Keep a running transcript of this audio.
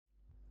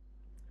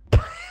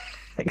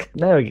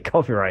No, I get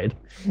copyrighted.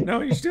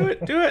 No, you should do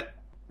it. Do it.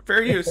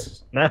 Fair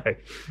use. No,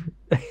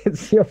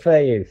 it's your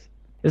fair use.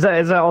 Is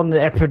that on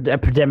the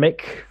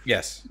epidemic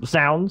Yes.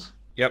 sounds?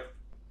 Yep.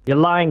 You're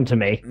lying to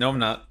me. No, I'm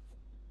not.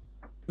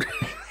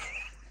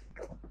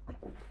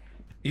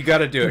 You got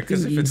to do it,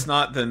 because if it's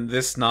not, then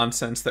this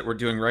nonsense that we're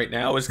doing right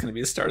now is going to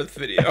be the start of the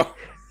video.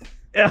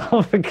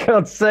 Oh, for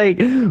God's sake.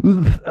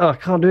 Oh, I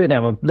can't do it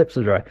now. My lips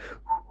are dry.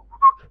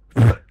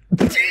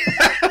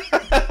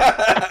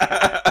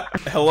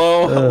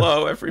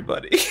 Hello,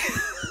 everybody.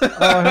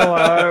 Oh,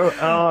 hello.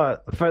 Oh,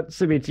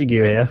 fancy meeting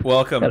you here.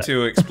 Welcome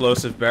to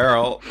Explosive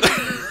Barrel.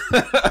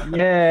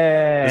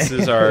 Yeah. This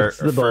is our It's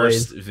the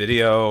first boys.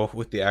 video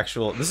with the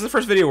actual... This is the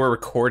first video we're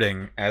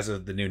recording as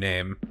of the new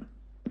name.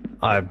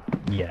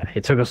 Yeah,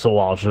 it took us a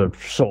while to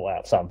sort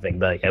out something,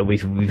 but yeah,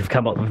 we've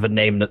come up with a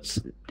name that's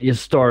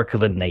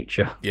historical in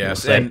nature. Yes, we'll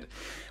say. and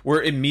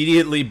we're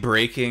immediately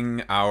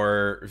breaking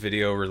our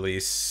video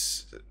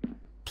release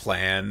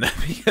plan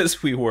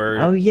because we were...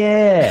 Oh,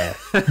 yeah.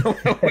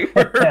 we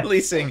were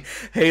releasing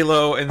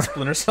Halo and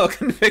Splinter Cell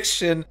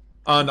Conviction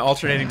on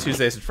alternating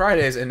Tuesdays and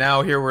Fridays, and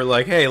now here we're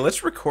like, hey,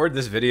 let's record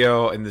this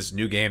video in this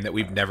new game that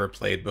we've never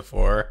played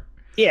before.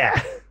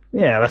 Yeah,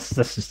 let's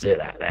just do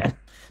that, man.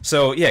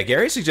 So, yeah,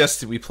 Gary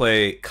suggested we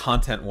play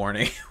Content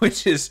Warning,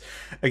 which is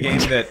a game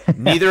that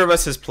neither of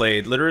us has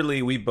played.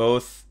 Literally, we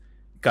both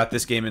got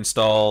this game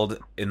installed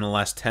in the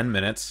last 10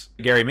 minutes.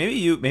 Gary,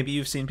 maybe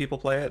you've seen people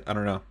play it? I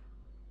don't know.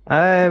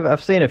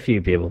 I've seen a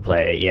few people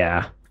play it,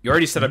 yeah. You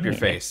already set up your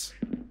face,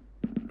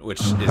 which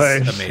is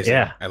amazing.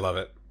 Yeah. I love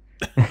it.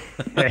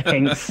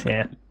 Thanks,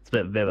 yeah. It's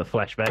a bit of a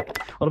flashback.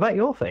 What about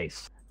your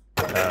face?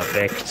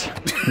 Perfect.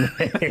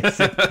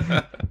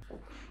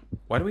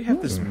 Why do we have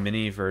this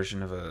mini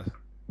version of the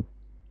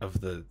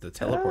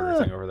teleporter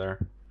thing over there?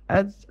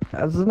 I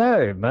don't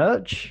know,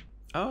 merch?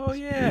 Oh,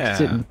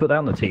 yeah. Put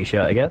down the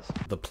t-shirt, I guess.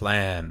 The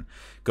plan.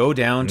 Go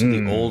down to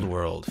the old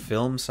world.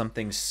 Film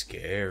something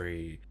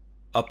scary.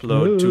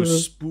 Upload to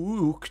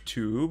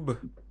SpookTube.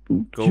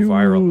 Go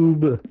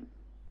viral.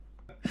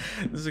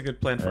 This is a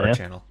good plan for our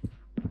channel.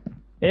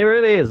 It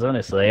really is,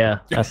 honestly, yeah.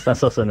 That's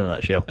us in a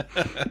nutshell.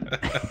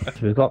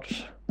 We've got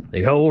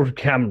the old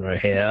camera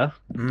here,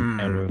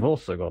 and we've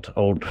also got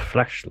old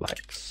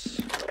flashlights.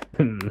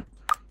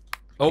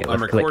 Oh,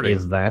 I'm recording.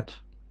 Is that?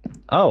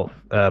 Oh,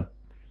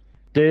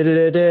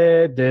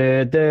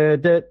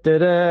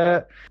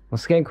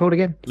 what's the game called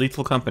again?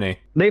 Lethal Company.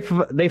 No,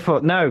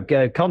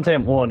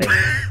 content warning.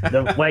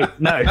 Wait,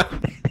 no.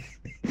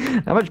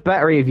 How much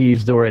battery have you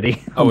used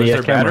already? Oh, is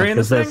there battery in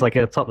this thing? There's like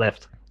a top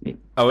left.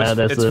 Oh,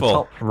 there's it's the full.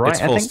 Top right, it's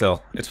full I think.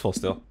 still. It's full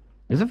still.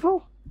 Is it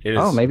full? It is.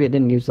 Oh, maybe it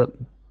didn't use up.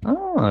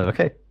 Oh,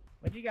 okay.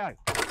 Where'd you go?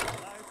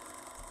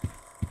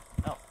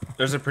 Oh.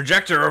 There's a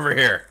projector over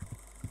here.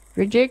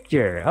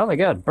 Projector. Oh my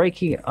God,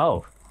 breaking.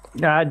 Oh.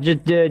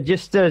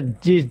 Just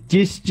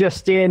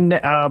in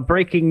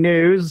breaking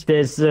news.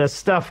 There's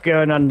stuff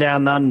going on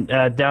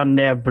down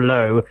there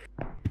below.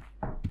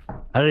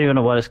 I don't even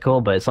know what it's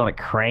called, but it's on a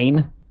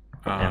crane.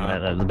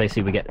 And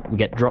basically, we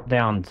get dropped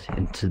down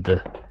into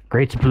the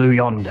great blue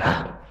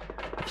yonder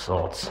of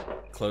sorts.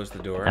 Close the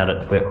door.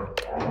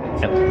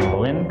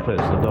 Pull in, close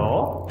the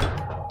door.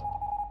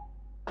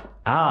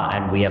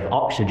 And we have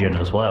oxygen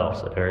as well,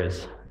 so there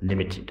is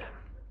limited.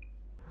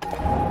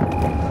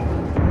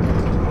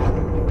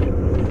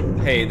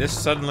 Hey, this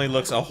suddenly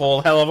looks a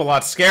whole hell of a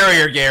lot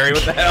scarier, Gary.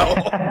 What the hell?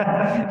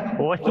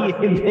 What do you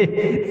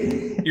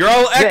mean? You're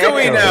all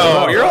echoey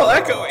now. You're all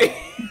echoey.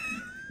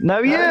 No,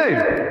 you!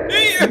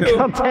 You!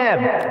 God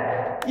damn!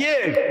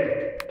 You!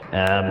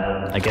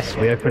 I guess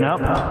we open up.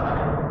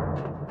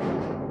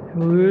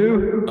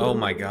 Hello? Oh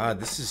my God,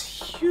 this is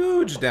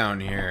huge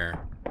down here.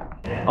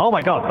 Oh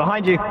my God,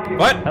 behind you!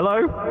 What?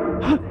 Hello?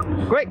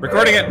 Quick!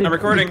 Recording it, I'm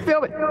recording.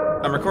 Film it!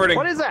 I'm recording.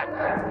 What is that?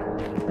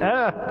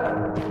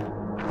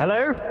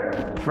 Hello?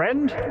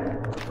 Friend?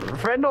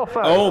 Friend or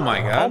foe? Oh my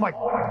God. Oh my...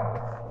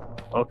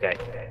 Okay,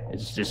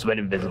 it's just went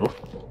invisible.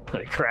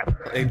 Holy crap.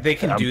 They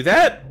can do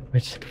that?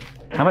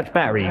 How much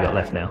battery you got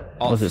left now?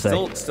 What does it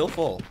say? Still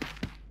full.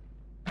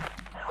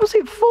 How is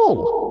it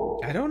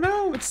full? I don't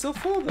know. It's still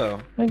full though.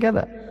 I don't get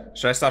that.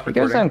 Should I stop It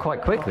goes recording? down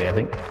quite quickly, I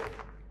think.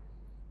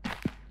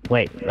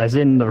 Wait, as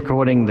in the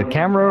recording the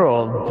camera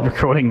or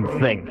recording the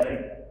thing?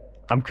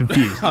 I'm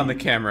confused. On the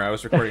camera. I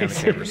was recording on the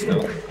camera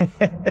still.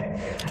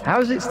 How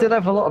does it still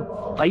have a lot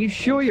of... Are you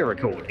sure you're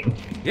recording?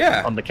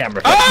 Yeah. On the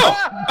camera. Oh!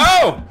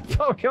 Oh!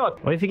 Oh God!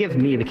 What if he gives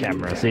me the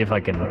camera? See if I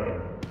can...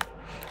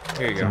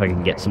 Here you See if go. I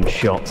can get some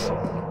shots.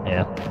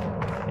 Yeah.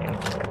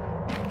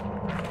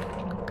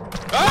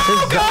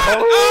 Oh God!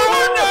 Oh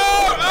no!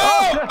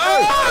 Oh! Oh!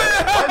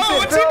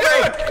 What's he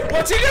doing?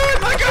 What's he doing?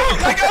 Let go!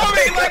 Let go of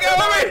me! Let go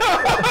of me!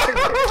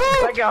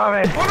 Let go of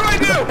it! What do I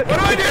do? What do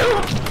I do?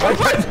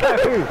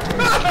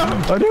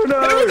 I don't know!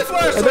 Hit him with the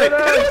flashlight!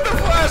 Hit him with the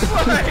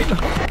flashlight!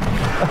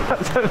 I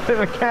don't think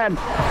I can.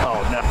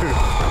 Oh no!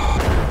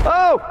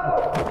 Oh!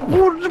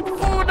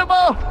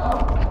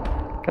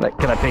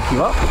 Can I pick you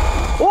up?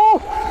 Oh!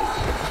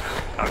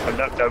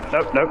 No. I'm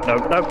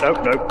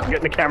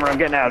getting the camera. I'm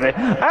getting out of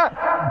here.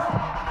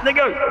 Ah! There you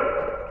go.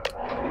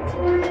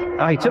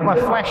 Oh, he took my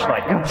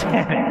flashlight. God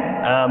damn it.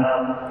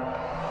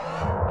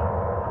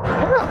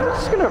 I'm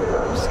just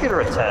gonna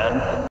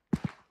return.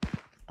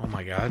 Oh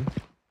my god.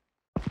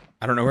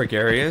 I don't know where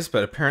Gary is,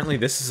 but apparently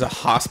this is a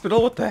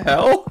hospital? What the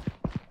hell?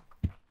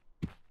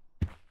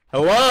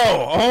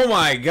 Hello! Oh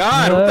my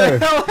god! No. What the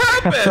hell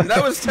happened?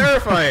 That was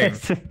terrifying!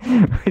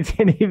 We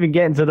didn't even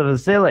get into the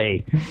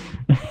facility.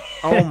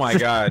 Oh my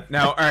god.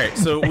 Now, alright,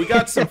 so we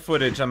got some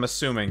footage, I'm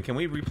assuming. Can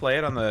we replay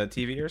it on the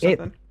TV or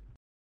something?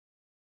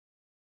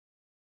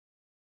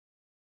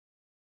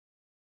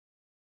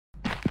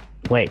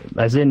 Wait,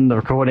 as in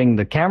recording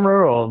the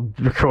camera or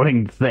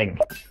recording the thing?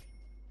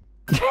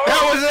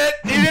 That was it!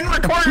 You didn't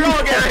record it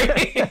all,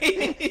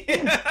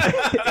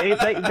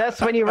 Gary! That's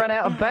when you run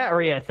out of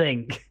battery, I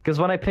think. Because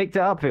when I picked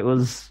it up, it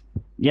was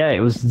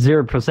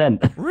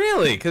 0%.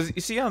 Really? Because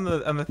you see on the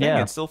thing,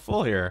 Yeah. it's still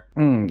full here.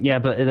 Yeah,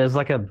 but there's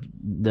like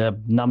the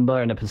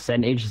number and a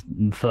percentage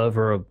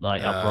further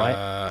like upright.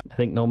 I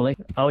think normally.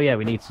 Oh yeah,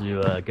 we need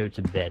to go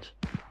to bed.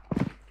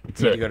 You need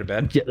to go to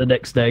bed? Get the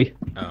next day.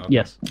 Oh, okay.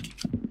 Yes.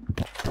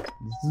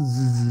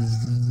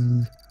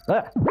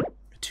 Ah.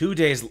 2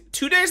 days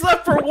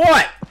left for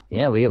what?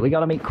 Yeah, we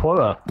gotta meet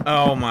quota.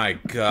 Oh my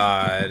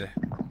god.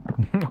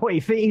 What,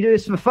 you think you do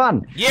this for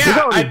fun?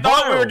 Yeah, I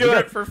thought we were doing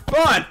it for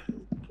fun!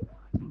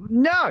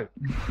 No!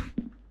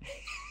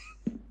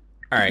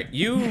 Alright,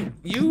 you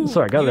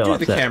Sorry, got a little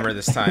do the upset. camera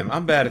this time.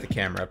 I'm bad at the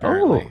camera,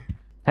 apparently. Oh.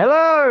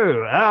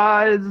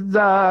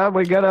 Hello!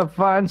 We're gonna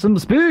find some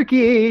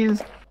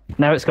spookies!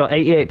 Now it's got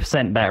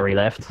 88% battery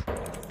left.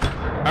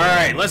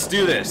 Alright, let's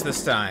do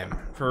this time.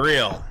 For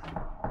real.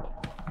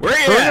 Where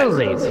you For at?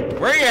 realsies.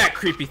 Where you at,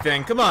 creepy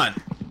thing? Come on.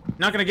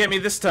 Not gonna get me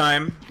this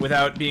time,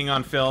 without being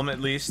on film, at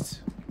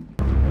least.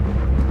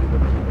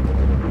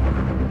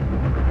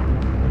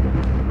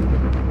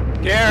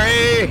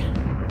 Gary!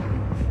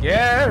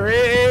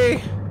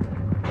 Gary!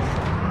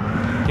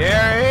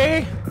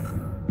 Gary!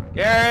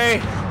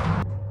 Gary!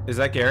 Is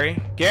that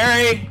Gary?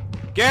 Gary!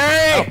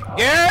 Gary! Oh.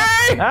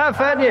 Gary! I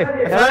found you!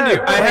 I found you!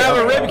 I have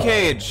a rib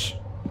cage!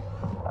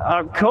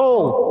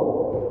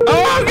 Cool!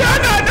 Oh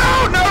god, no!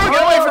 No!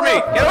 Get away from me!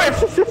 Get away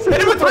from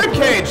Hit him with the rib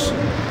cage!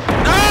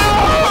 No!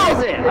 What is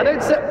it? I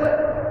don't see...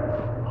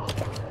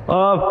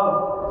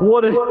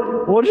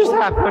 what just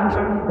happened?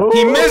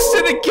 He missed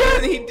it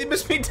again! He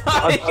missed me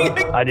dying!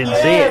 I didn't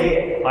see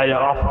it.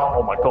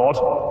 Oh my god.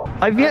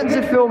 I've yet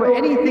to film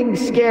anything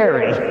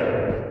scary.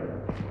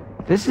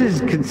 This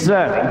is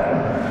concerning.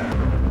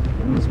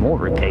 There's more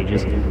rib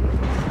cages.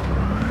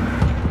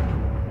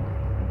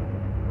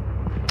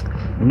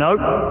 Nope.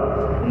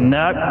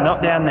 Nope,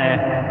 not down there.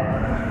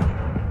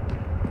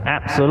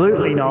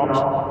 Absolutely not.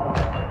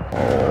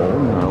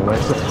 Oh no,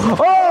 where's the...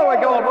 Oh my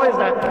god, what is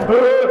that?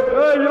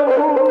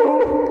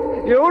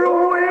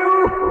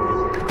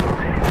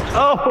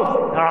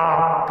 Oh!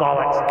 Ah,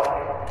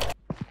 bollocks.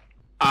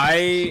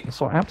 I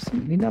saw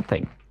absolutely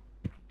nothing.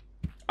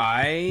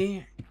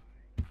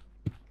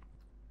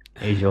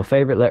 Is your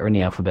favorite letter in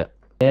the alphabet?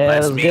 Yeah,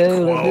 Let's let's meet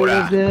go, quota.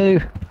 let's do.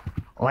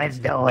 Let's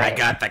do it. I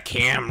got the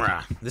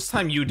camera. This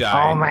time you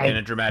die Oh my- in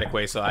a dramatic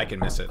way so I can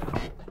miss it.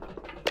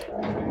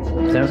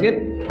 Sounds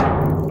good.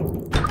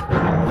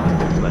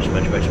 Much.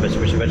 Wait,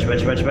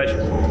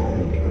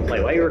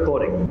 why are you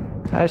recording?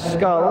 A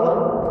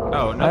skull.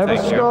 Oh, I no have a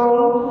thank you.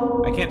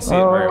 skull. I can't see it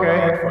very well,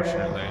 Okay.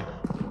 unfortunately.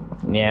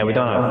 Yeah, we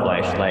don't have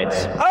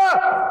flashlights.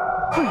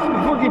 Ah!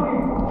 Fucking...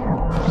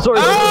 Sorry.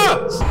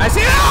 Oh! I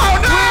see it!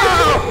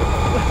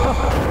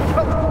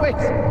 Oh, Wait.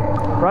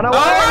 Run no! away!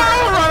 Oh,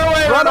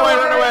 run away!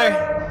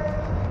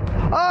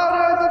 Oh,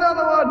 there's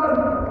another one!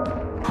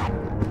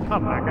 Oh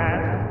my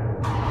god.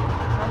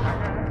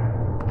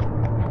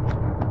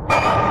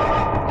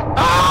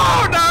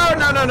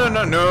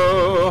 Oh,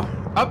 no!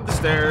 Up the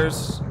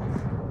stairs.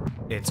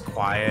 It's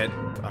quiet.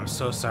 I'm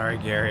so sorry,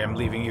 Gary. I'm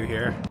leaving you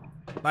here.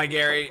 Bye,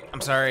 Gary.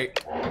 I'm sorry.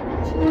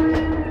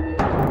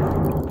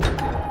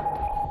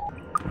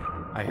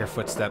 I hear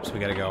footsteps. We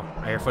gotta go.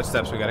 I hear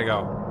footsteps. We gotta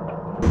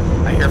go.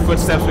 I hear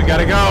footsteps. We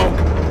gotta go.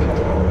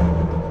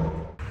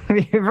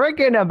 You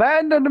freaking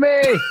abandoned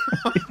me!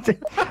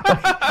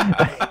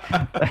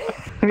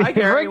 You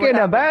Gary, what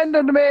freaking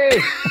abandoned me!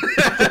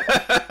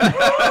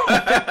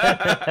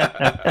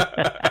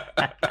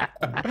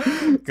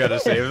 Gotta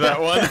save that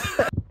one.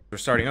 We're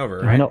starting over,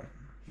 right? No.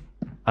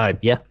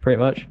 Yeah, pretty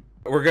much.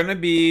 We're gonna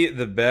be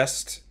the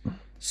best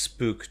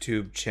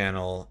SpookTube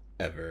channel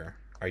ever.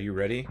 Are you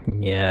ready?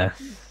 Yeah.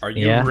 Are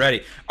you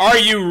ready? Are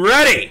you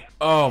ready?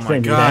 Oh my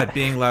Send you god, that.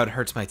 being loud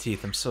hurts my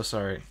teeth. I'm so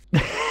sorry.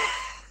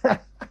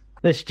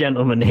 This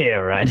gentleman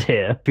here, right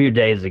here, a few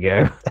days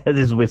ago, had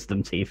his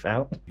wisdom teeth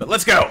out. But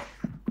let's go.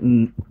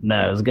 No,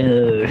 let's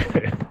go.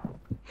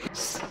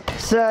 So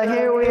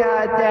here we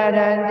are down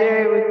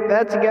under. We're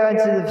about to go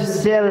into the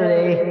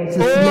facility. It's a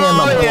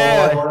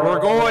cinema, boy. We're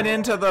going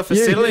into the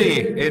facility.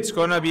 It's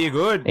gonna be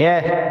good.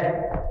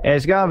 Yeah,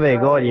 it's gonna be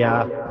good,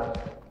 yeah.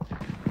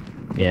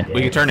 Yeah.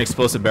 We can turn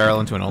Explosive Barrel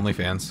into an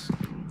OnlyFans.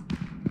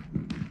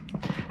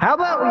 How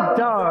about we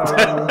don't?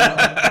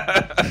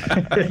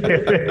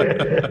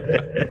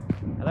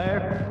 Hello?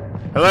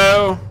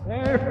 Hello?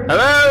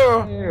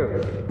 Hello?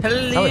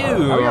 Hello?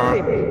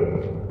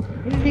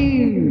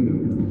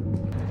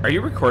 Are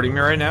you recording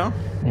me right now?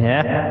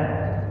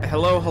 Yeah.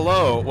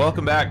 Hello.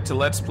 Welcome back to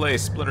Let's Play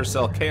Splinter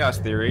Cell Chaos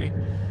Theory.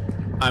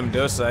 I'm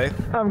Dosai.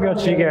 I'm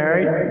Gotcha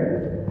Gary.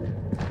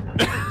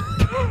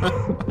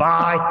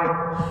 Bye.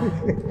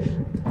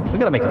 We're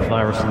gonna make a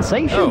viral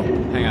sensation. Oh,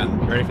 hang on.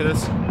 You ready for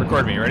this?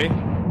 Record me. Ready?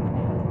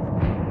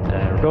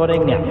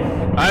 Recording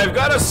now. I've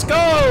got a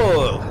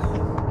skull!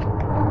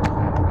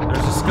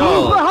 There's a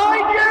skull. Who's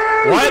behind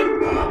you? What?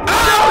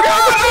 Oh,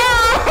 God!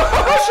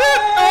 Oh,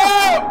 shit!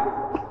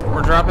 Oh!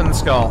 We're dropping the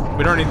skull.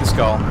 We don't need the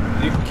skull.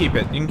 You can keep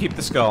it. You can keep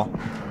the skull.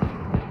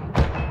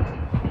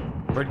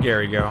 Where'd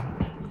Gary go?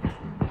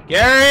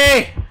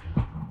 Gary!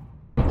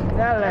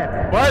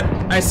 Hello. What?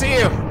 I see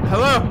you.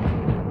 Hello?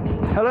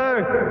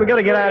 Hello. We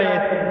gotta get out of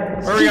here.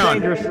 It's Where are we too going?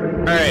 dangerous.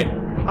 Alright.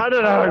 I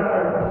don't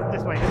know.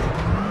 This way.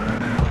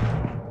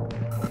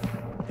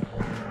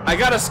 I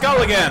got a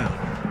skull again.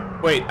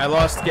 Wait, I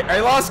lost Gary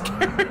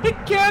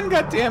again.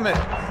 God damn it.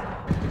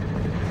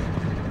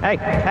 Hey.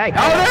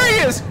 Oh, there he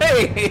is.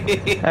 Hey.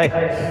 Hey.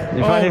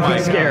 You find my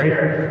anything scary?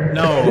 God.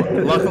 No,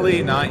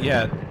 luckily not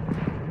yet.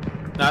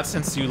 Not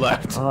since you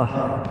left.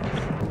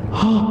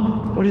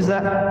 What is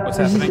that? What's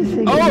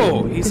happening?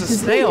 Oh, he's a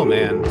snail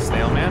man.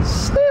 Snail man?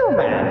 Snail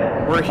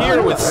man. We're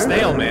here with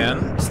Snail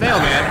Man. Snail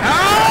Man.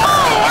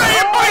 Oh! Why are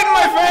you biting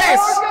my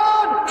face?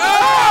 Oh!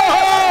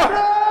 Oh!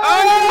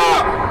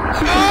 Oh!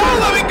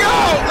 Let me go!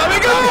 Let me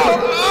go!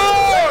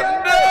 Oh!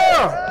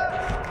 No!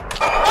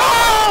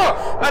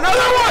 Oh!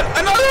 Another one!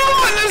 Another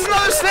one! There's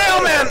another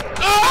Snail Man!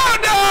 Oh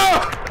no!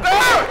 No!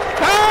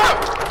 Help!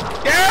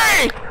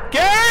 Gary!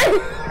 Gary!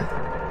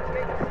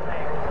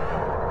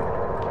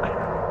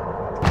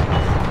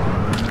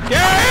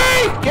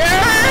 Gary!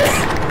 Gary!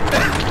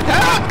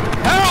 Help!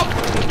 Help!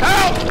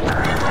 Help!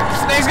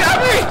 Snake's got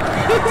me!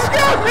 He's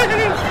got me!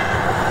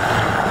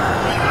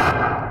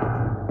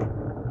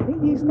 I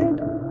think he's dead.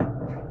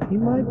 He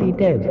might be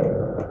dead.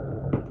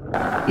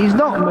 He's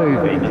not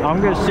moving.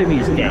 I'm going to assume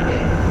he's dead.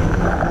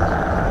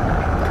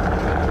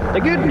 The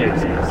good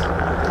news is...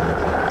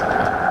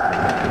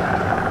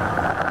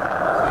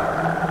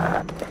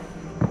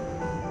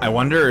 I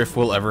wonder if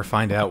we'll ever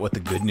find out what the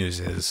good news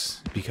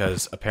is,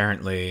 because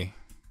apparently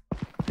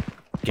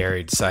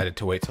Gary decided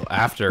to wait till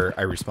after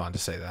I respond to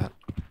say that.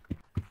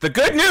 The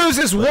good news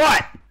is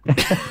what?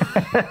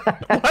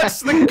 What's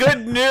the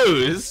good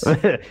news?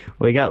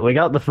 we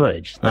got the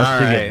footage. That's All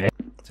the right. good.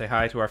 Say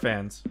hi to our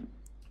fans.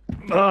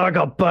 Oh, I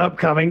got burp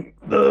coming.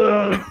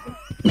 Ugh.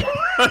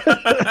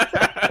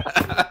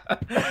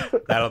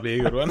 That'll be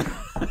a good one.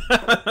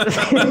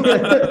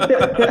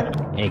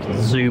 You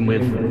can zoom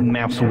with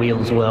mouse wheel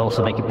as well,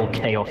 so make it more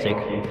chaotic.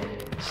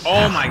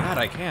 Oh my god,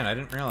 I can. I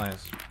didn't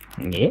realize.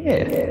 Yeah,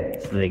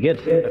 it's really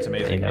good. That's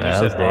amazing. And you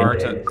said R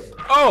to...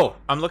 Oh!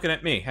 I'm looking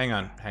at me. Hang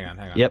on.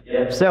 Yep,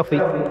 selfie.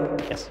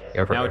 Yes,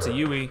 go for it. Now it's a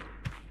Yui.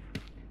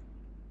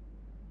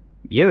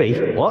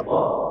 Yui? What?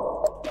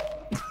 Oh!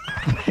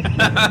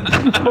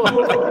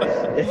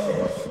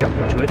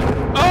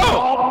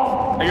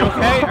 Are you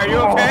okay? Are you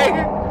okay?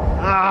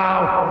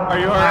 Ow! Are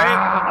you alright?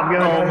 I'm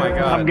good. Oh my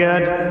god. I'm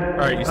good.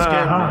 Alright, you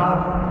scared me.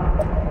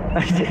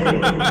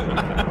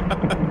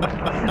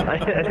 I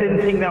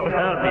didn't think that would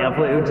hurt me. I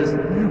thought it would just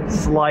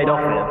slide off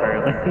it,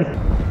 apparently.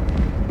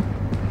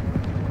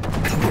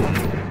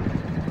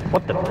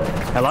 What the?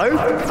 Hello?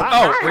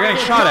 Oh, we're getting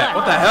shot at.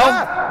 What the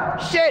hell?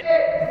 Shit!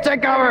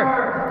 Take cover!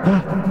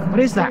 What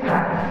is that?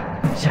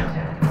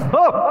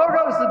 Oh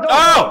god, it's the dog!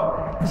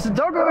 Oh! It's the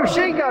dog with a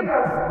machine gun!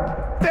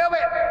 Film it!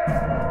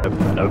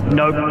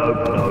 No.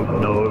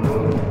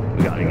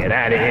 We gotta get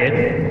out of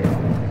here.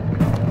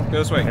 Go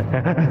this way.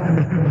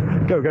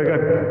 Go.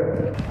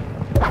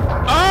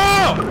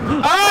 Oh!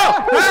 Oh!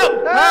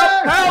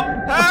 Help!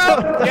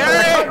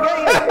 Gary!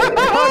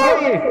 I'll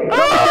get you!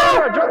 Drop the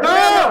camera! Drop the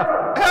camera!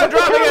 I'm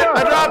dropping it!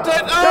 I dropped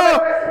it!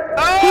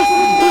 Oh!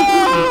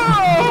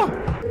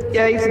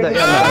 Yeah, he's the...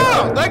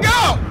 Oh! Let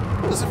go!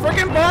 It's a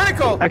freaking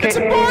barnacle! Okay. It's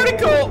a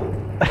barnacle!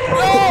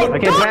 No!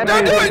 Okay,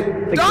 Don't do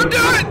it! Don't do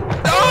it!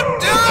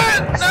 Don't do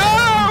it!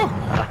 No!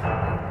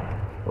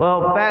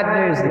 Well, bad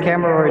news. The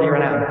camera already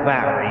ran out of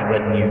battery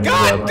when you...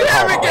 God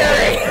damn it,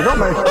 Gary! I got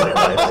most of it,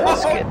 though, so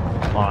that's good.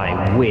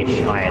 I wish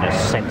I had a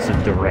sense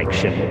of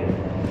direction.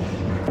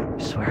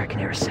 I swear I can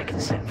hear a second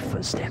set of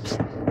footsteps.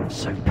 I'm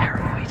so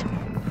paranoid.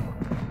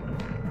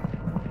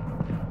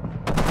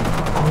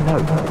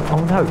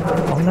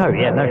 Oh no.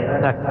 Yeah, no.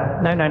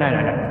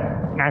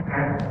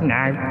 No.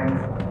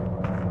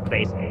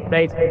 Please.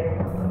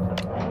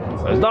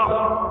 Stop.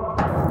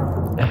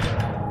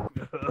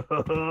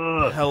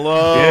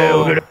 Hello. Yeah,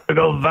 we're gonna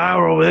go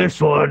viral with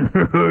this one.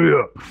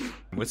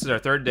 This is our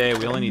third day.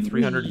 We only need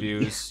 300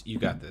 views. You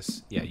got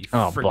this. Yeah, you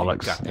Oh, freaking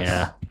bollocks. got this.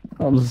 Yeah.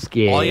 I'm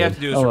scared. All you have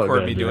to do is I'm not record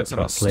gonna me do doing it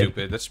something properly.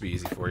 stupid. That should be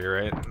easy for you,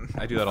 right?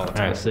 I do that all the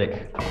time. Alright,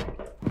 sick.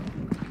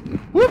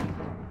 Whoop.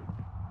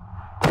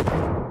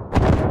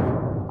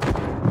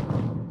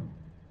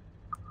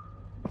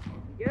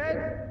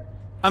 Good?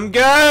 I'm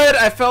good.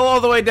 I fell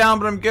all the way down,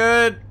 but I'm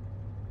good.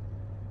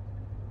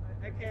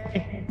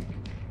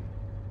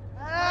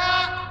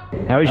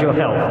 How is your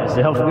health? Is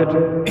the health good?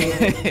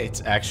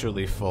 It's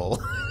actually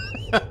full.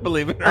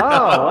 Believe it or Oh,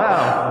 not.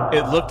 wow.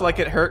 It looked like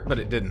it hurt, but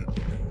it didn't.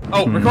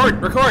 Oh,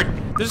 record!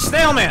 There's a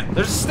snail man!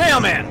 There's a snail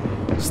man!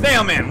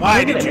 Snail man,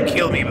 why did you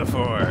kill me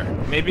before?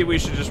 Maybe we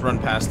should just run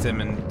past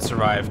him and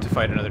survive to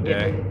fight another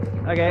day.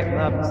 Okay,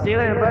 see you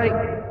later, buddy.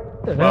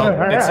 Well,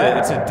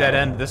 it's a dead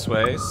end this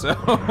way, so...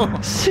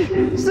 It's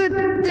a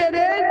dead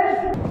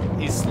end?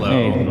 He's slow.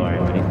 Hey, sorry,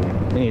 buddy.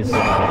 He's so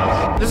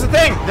close. There's a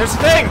thing! There's a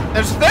thing!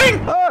 There's a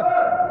thing!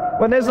 Oh!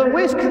 When there's a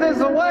whisk,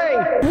 there's a way!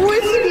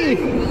 Whiskey!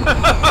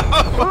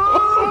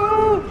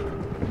 Oh!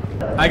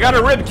 I got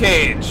a rib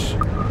cage!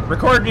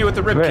 Record me with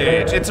the rib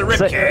cage. It's a rib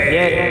cage!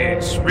 Yeah.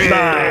 Rib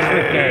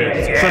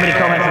cage. Yeah. So many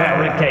comments about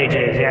rib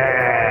cages,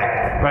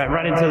 yeah! Right,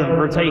 run into the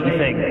rotating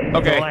thing.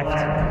 Okay. To the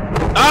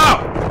left.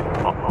 Oh!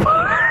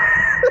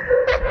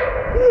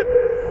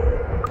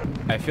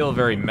 I feel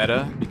very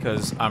meta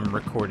because I'm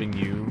recording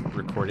you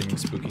recording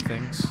spooky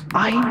things.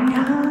 I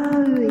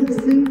know! It's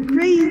so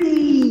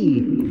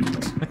crazy!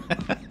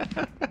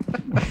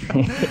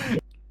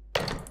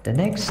 The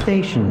next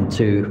station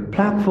to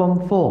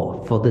platform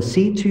 4 for the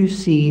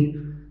C2C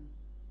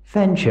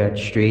Fenchurch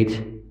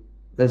Street.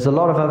 There's a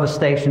lot of other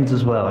stations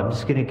as well. I'm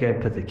just gonna go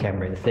put the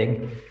camera in the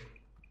thing.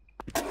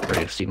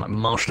 Ready to see my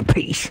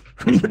masterpiece.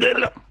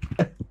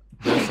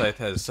 Forsyth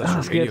has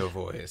such a radio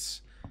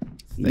voice.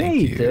 Yeah,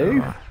 you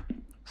do.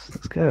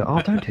 Let's go.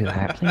 Oh, don't do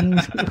that,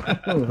 please.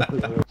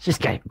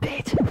 Just go to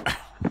bed.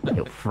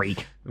 Little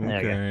freak. There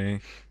Okay. we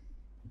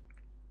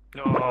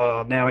go.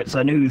 Oh, now it's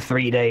a new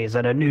 3 days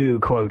and a new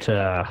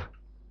quota.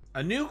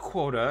 A new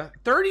quota?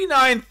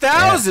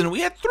 39,000!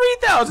 We had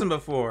 3,000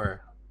 before!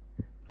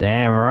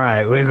 Damn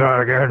right, we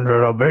gotta get into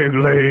the big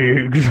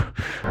leagues.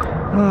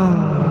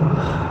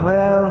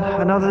 Well,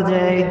 another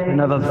day,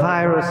 another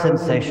viral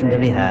sensation to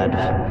be had.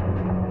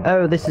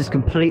 Oh, this is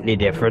completely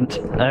different.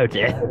 Oh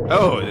dear.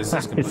 Oh, this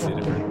is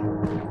completely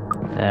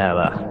different. Oh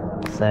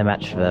well, so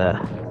much for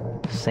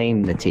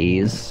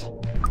samenities.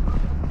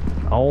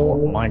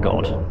 Oh my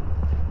god.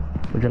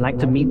 Would you like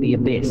to meet the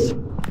abyss?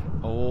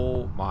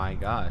 Oh my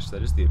gosh,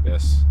 that is the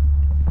abyss.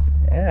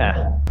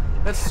 Yeah.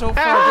 That's so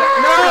far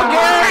down. No,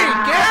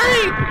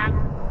 Gary!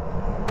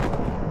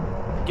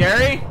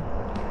 Gary?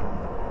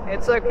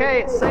 It's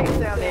okay, it's safe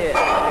down here.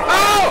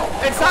 Oh!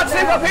 It's not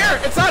safe up here!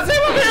 It's not safe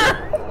up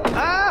here!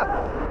 Ah!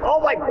 Oh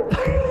my...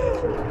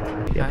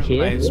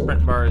 My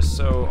sprint bar is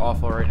so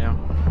awful right now.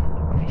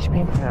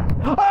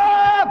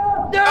 Ah!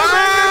 No!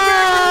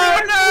 Oh,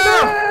 no!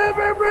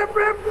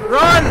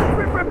 Run!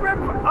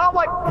 Oh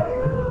my...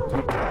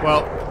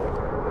 Well,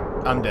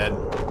 I'm dead.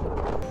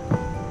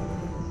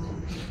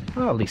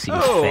 Oh, at least he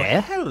was Oh,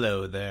 fair.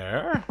 hello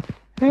there.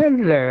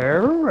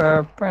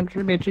 Hello,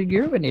 fancy meeting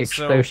you in the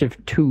explosive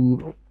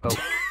tube. Oh,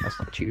 that's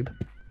not tube.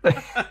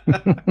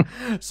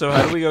 So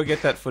how do we go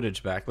get that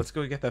footage back? Let's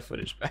go get that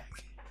footage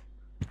back.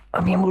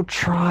 I mean, we'll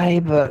try,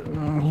 but...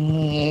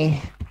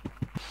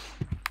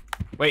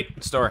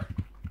 Wait, store.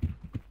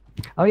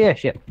 Oh yeah,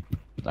 shit.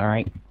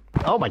 Alright.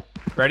 Oh my...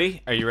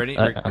 Ready? Are you ready?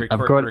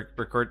 Record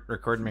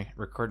me.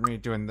 Record me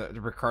doing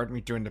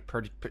the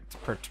pretty.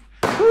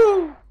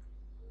 Woo!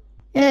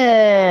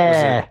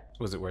 Yeah!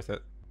 Was it worth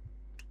it?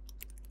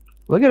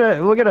 We're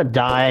gonna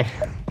die.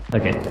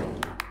 Okay.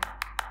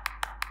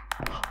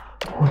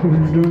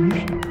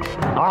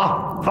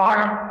 Oh,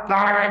 fire!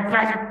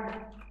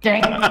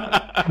 Dang!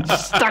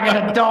 Stuck in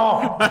the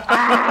door!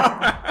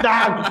 Ah! No!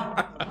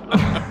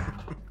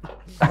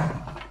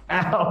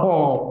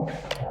 Ow!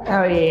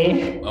 Oh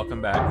yeah.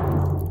 Welcome back.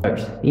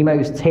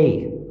 Emo's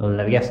tea. I'll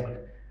never guess.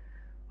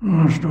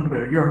 Just doing a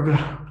bit of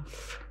yoga.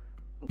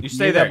 You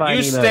stay there.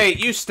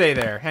 You stay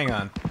there. Hang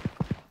on.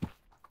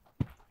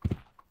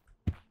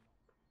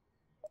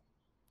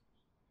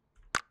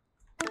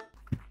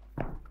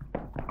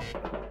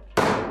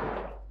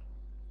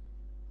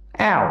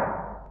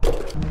 Ow!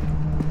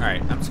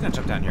 Alright, I'm just gonna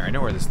jump down here. I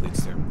know where this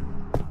leads to.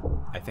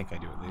 I think I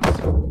do at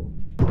least.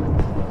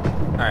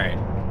 Alright.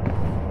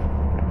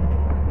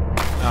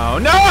 Oh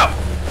no!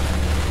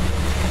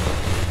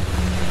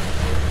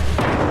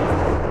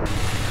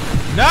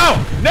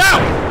 No! No!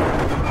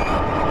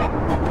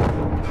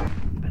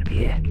 Better be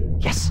here.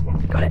 Yes!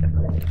 Got it. I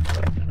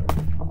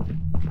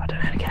don't know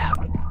how to get out.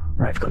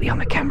 Right, I've got the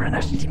other camera and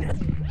I just need to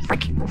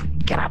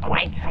freaking get out of the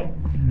way.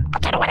 I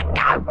don't know where to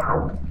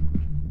go!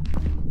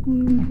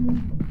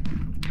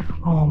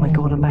 Oh my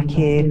god, I'm back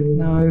here.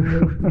 No.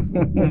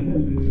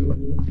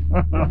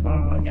 Oh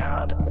my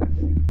god.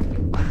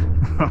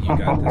 You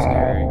got this,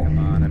 Gary. Come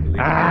on, I believe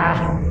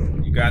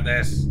in you. You got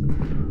this.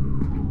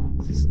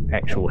 This is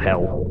actual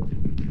hell.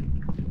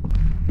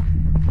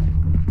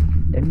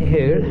 Down the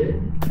hill.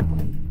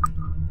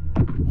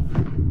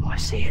 Oh, I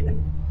see it.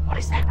 What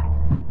is that?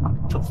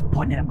 I'm sort of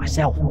pointing at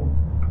myself.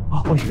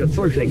 Oh, he's gonna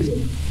throw things.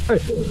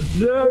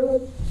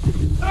 No!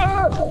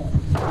 Ah!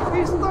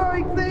 He's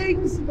throwing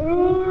things!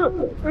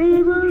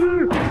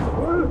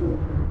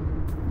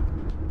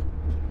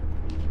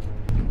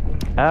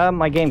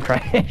 My game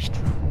crashed.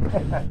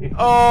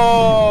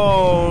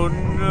 Oh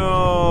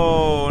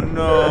no!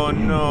 No!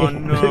 No!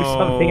 Blew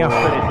something up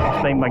and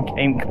it made my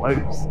game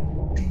close.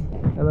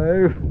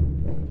 Hello.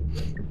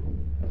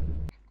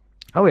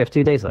 Oh, we have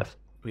 2 days left.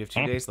 We have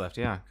 2 days left,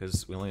 yeah,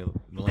 because we only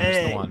missed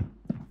the one.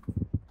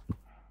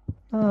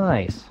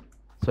 Nice.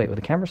 So wait, will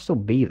the camera still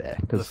be there?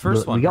 The Because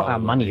first one we got our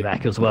probably money will be.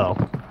 back as well.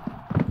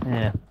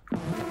 Yeah.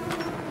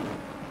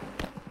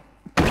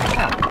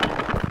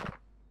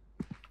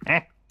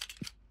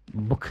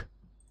 Book.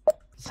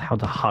 It's how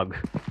to hug.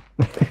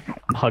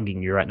 I'm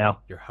hugging you right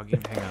now. You're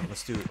hugging? Hang on,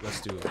 let's do it.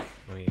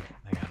 Wait,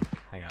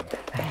 hang on.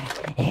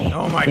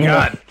 Oh my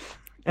god!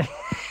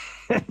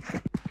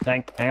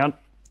 Hang on.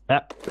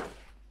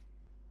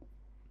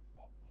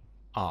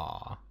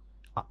 Aw.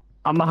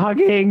 I'm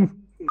hugging.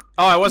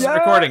 Oh, I wasn't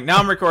recording. Now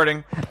I'm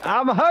recording.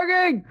 I'm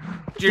hugging.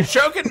 You're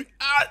choking me.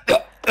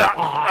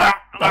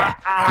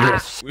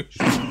 Yes.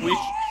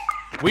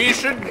 We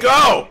should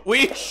go.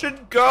 We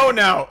should go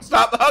now.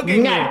 Stop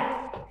hugging me.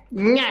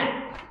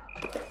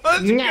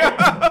 Let's go.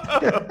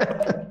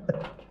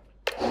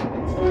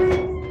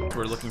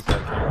 We're looking for a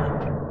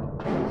camera.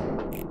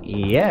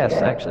 Yes,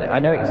 actually, I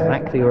know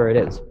exactly where it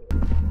is.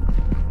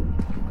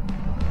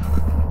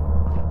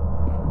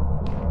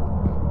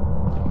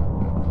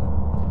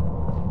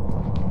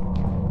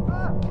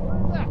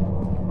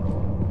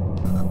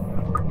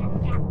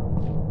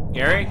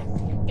 Gary?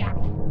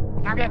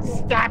 I'm getting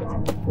stabbed.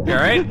 You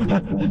alright?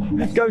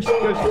 Ghost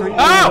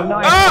Oh!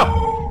 nice.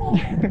 Oh!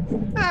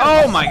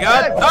 Oh my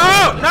god!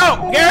 Oh!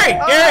 No! Gary!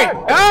 Gary!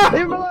 Oh!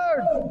 Leave him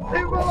alone!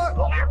 Leave him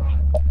alone!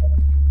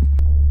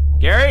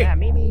 Gary? Yeah,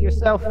 meet me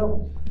yourself.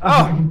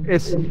 Oh,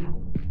 it's...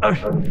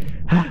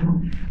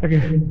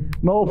 okay,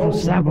 multiple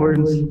stab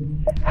wounds.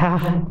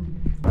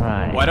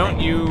 Right. Why don't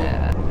you...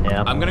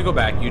 Yeah. I'm gonna go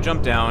back. You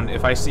jump down.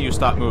 If I see you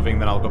stop moving,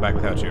 then I'll go back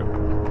without you.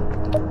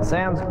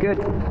 Sounds good.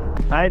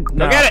 No,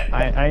 get it!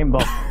 I am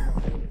both.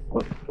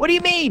 What do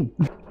you mean?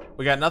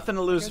 We got nothing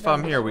to lose if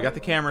I'm here. We got the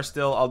camera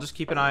still. I'll just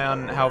keep an eye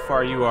on how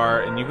far you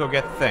are, and you go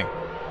get the thing.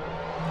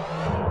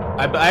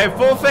 I have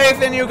full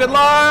faith in you. Good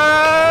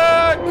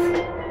luck!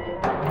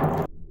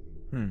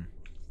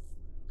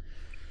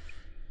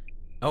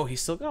 Oh,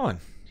 he's still going.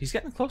 He's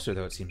getting closer,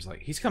 though, it seems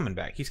like. He's coming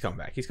back. He's coming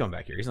back. He's coming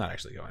back here. He's not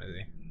actually going, is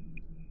he?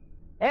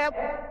 Help!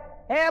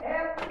 Help!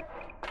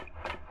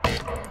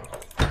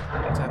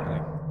 What's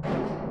happening?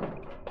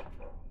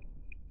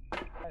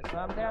 So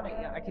I'm down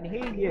here. I can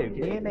hear you. Can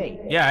you hear me?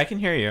 Yeah, I can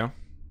hear you.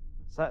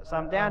 So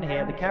I'm down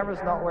here. The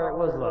camera's not where it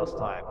was last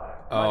time.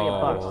 Might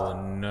get bugs.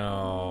 Oh,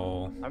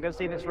 no. I'm gonna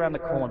see if it's around the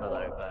corner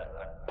though,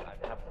 but I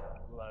have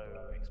low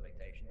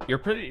expectations. You're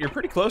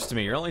pretty close to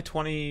me. You're only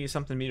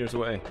 20-something meters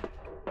away.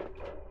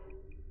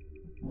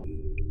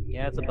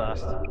 Yeah, it's a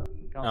bust. Can't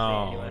see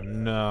Oh,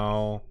 anyone.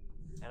 no.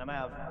 And I'm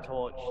out of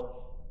torch.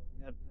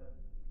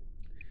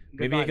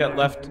 Maybe it got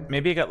left.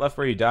 Maybe it got left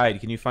where you died.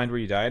 Can you find where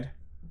you died?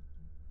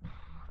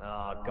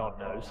 God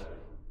knows.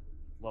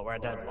 What, where I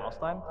died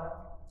last time?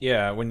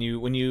 Yeah, when you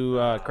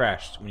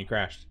crashed. When you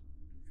crashed.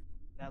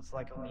 That's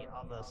like on the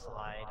other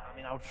side. I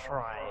mean, I'll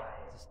try.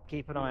 Just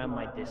keep an eye on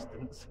my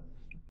distance.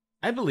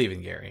 I believe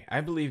in Gary.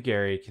 I believe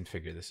Gary can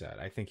figure this out.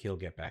 I think he'll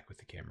get back with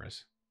the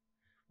cameras.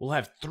 We'll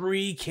have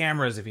 3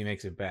 cameras if he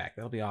makes it back.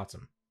 That'll be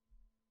awesome.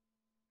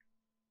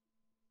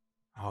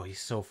 Oh,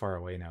 he's so far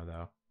away now,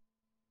 though.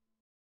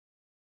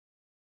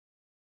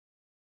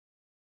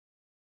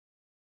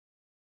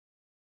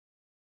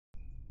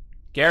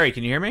 Gary,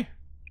 can you hear me?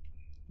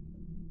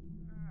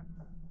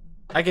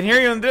 I can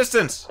hear you in the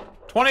distance.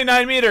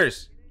 29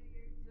 meters.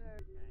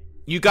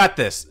 You got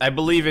this. I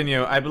believe in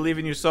you. I believe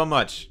in you so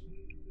much.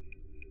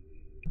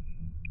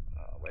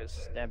 Where's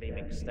Stabby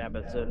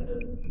McStabberton?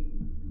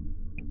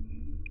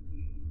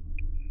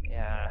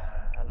 Yeah,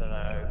 I don't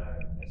know.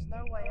 There's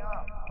no way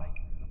up. Like,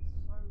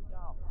 I'm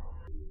so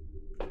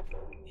dumb.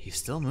 He's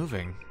still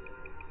moving.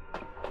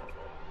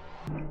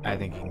 I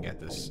think he can get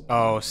this.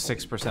 Oh,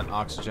 6%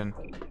 oxygen.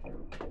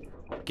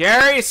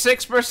 Gary,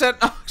 6%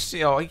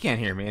 oxygen. Oh, he can't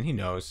hear me, and he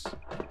knows.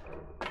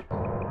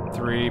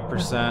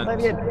 3%. Let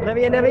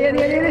me in.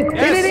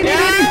 Yes!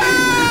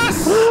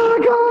 Yes! Oh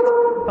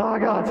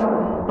god!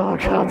 Oh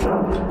god!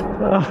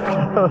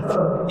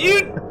 You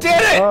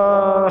did it!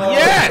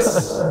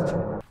 Yes!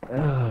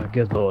 Oh,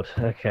 good lord.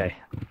 Okay.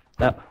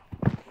 That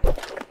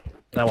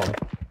one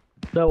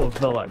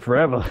felt like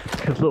forever.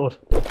 Good lord.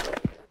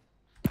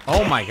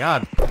 Oh my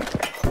god.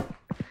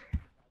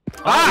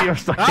 You're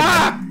stuck in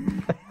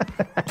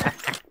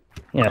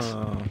Yes.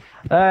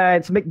 Uh,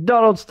 It's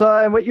McDonald's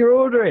time. What you're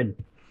ordering?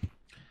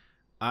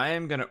 I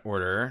am gonna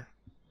order.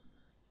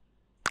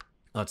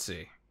 Let's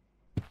see.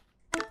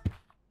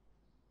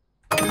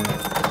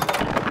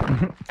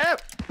 Oh,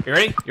 you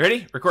ready? You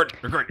ready? Record.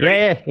 You ready?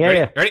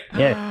 Yeah. Ready?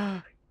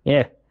 Yeah.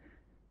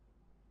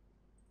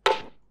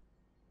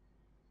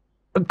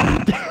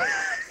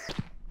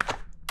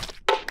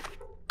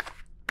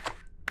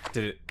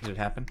 Did it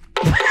happen?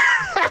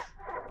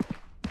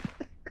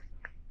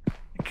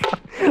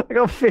 I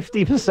got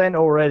 50%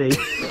 already.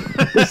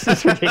 This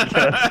is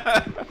ridiculous.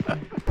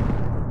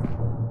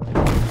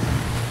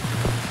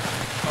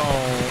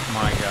 Oh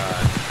my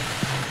god.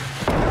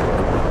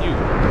 You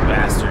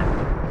bastard.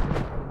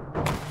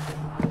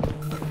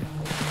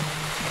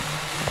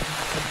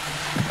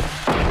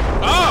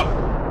 Oh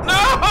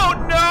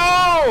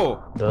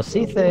Oh! The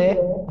seat there.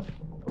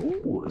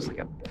 Ooh, it's like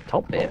a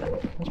top there.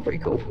 That's pretty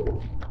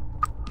cool.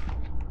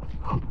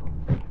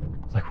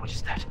 Like, what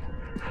is that?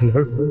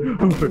 Hello?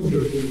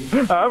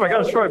 Oh my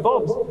god, it's throwing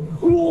bombs!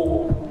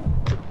 Ooh.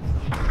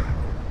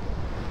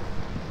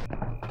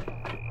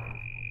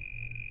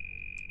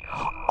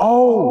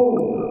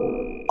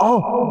 Oh!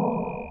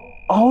 Oh!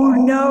 Oh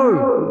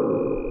no!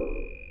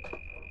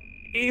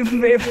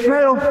 It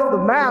fell off the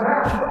map!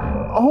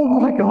 Oh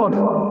my god!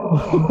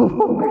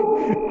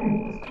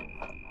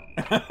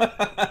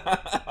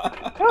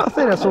 I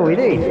think that's all we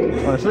need,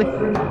 honestly.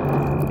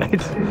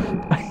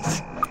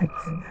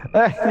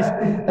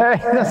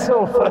 That's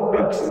all,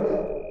 folks.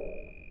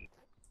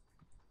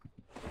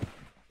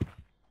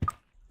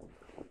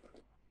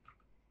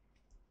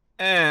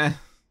 Eh.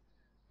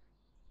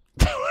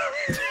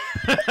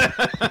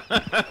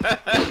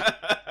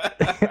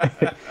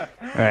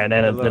 Alright,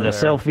 then a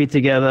selfie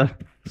together.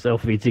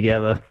 Selfie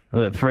together.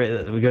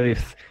 We go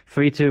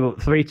 3, 2,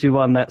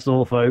 1. That's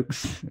all,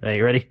 folks. Are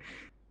you ready?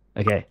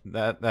 Okay.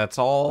 That's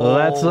all. Well,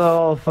 that's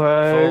all,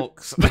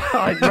 folks.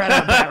 I ran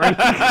out of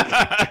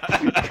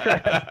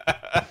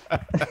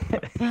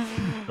battery.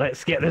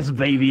 Let's get this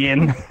baby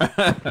in.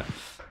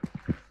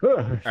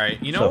 All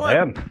right. You know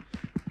what?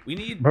 We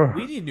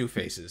need new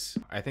faces.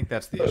 I think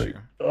that's the issue.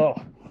 Oh.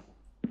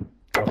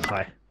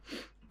 Okay.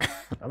 I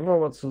don't know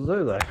what to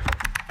do there.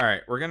 All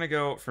right, we're gonna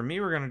go. For me,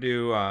 we're gonna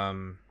do.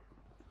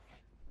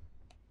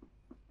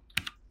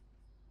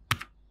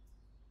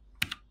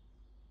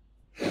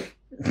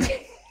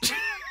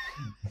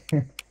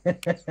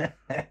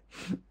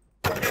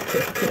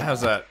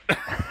 How's that?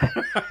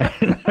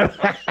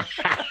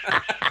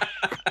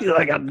 You're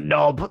like a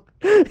knob.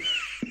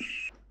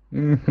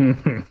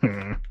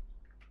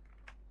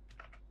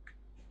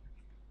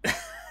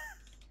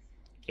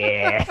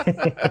 Yeah.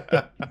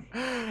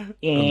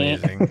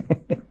 Amazing.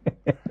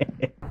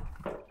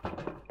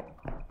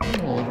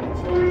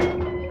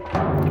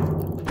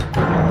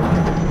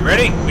 You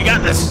ready? We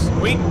got this.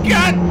 We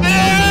got this.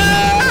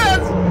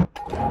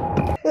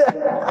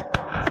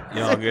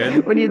 You all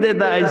good? When you did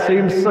that, it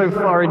zoomed so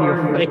far in your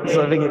face,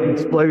 I think it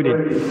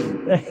exploded.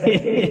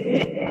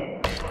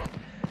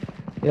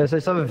 Yeah, say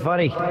something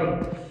funny.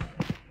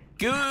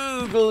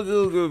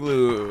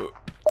 Glue.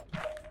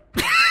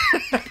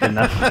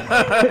 Enough.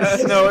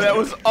 No, that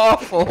was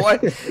awful.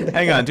 What?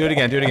 Hang on, do it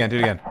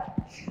again.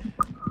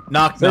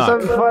 Knock, Say knock.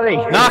 something funny.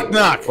 Knock,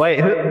 knock.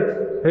 Wait,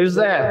 who's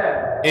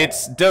there?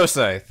 It's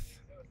Dosith.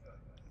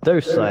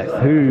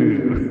 Dosith.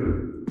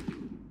 Who?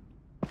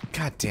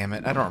 God damn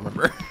it, I don't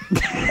remember.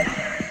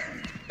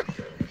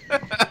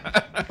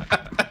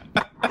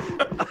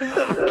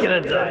 I'm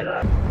gonna die.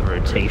 The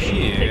rotation.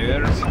 Here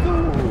we go.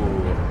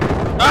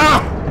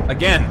 Ah!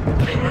 Again.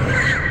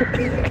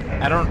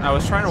 I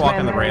was trying to walk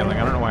on the railing.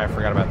 I don't know why I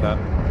forgot about that.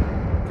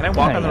 Can I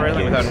walk on the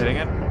railing without hitting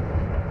it?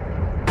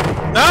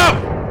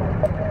 No!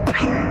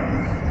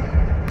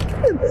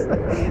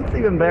 It's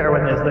even better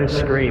when there's no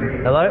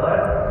scream. Hello?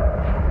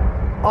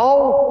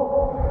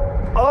 Oh!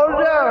 Oh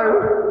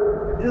no!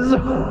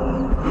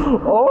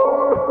 Oh!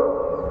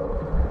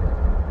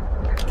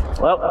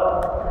 Well.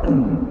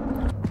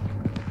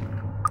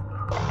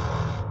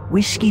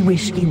 Whiskey,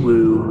 whiskey,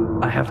 woo.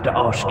 I have to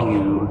ask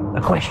you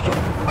a question.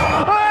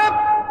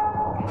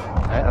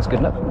 Alright, that's good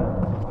enough.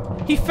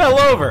 He fell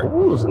over.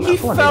 Ooh, He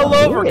fell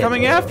over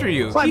coming after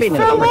you. It's like He being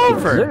in a fell freaking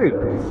over.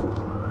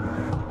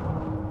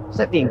 zoo.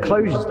 Except the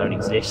enclosures don't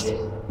exist.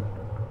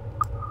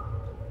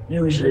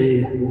 Let me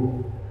see.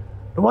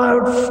 The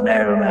wild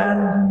snail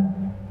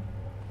man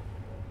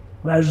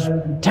who has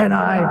 10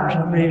 eyes for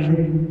some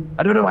reason.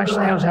 I don't know why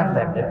snails have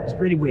them. It's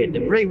really weird.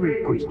 They're very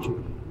weird creatures.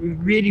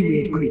 Really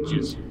weird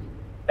creatures.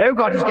 Oh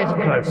god, he's getting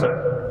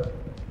closer.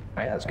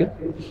 Alright, that's good.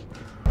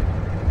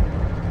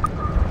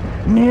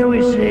 Here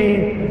we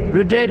see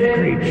the dead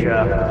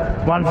creature,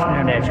 once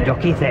known as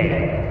Docky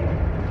Thay.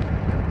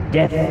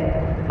 Death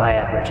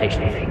via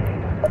rotational thing.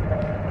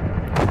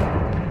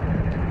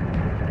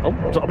 Oh,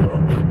 stop.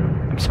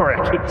 I'm sorry,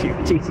 I kicked you.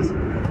 Jesus.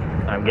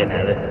 I'm getting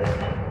out of it.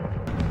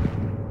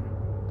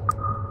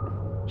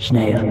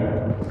 Snail.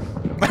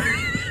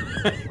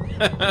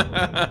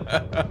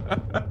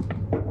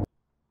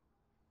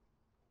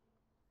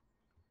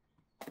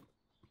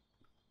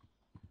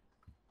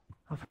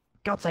 Oh, for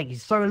God's sake,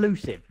 he's so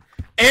elusive.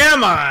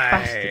 Am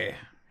I?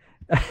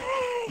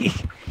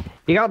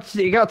 You got 2%.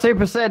 You got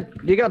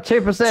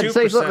 2%.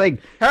 Say something.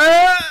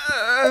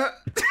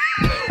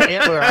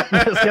 Yeah, we're right.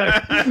 Let's go.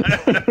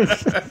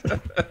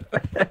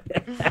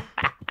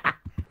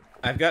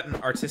 I've got an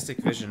artistic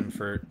vision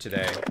for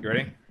today. You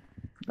ready?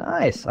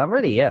 Nice. I'm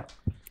ready. Yeah.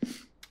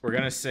 We're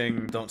gonna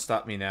sing "Don't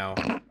Stop Me Now"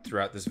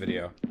 throughout this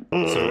video.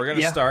 So we're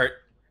gonna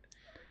start.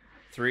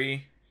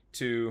 3,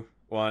 2,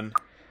 1.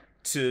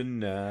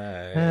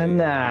 Tonight, I'm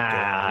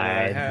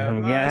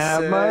gonna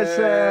have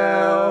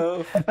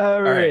myself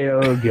a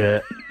real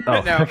good.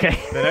 Oh, now, okay.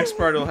 The next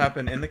part will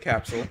happen in the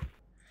capsule.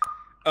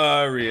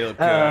 A real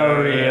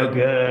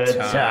good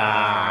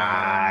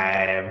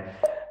time.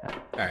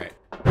 All right.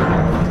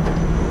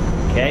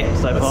 Okay,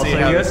 so far so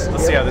good.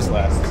 Let's see how this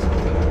lasts.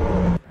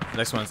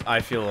 Next one's I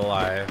Feel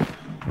Alive.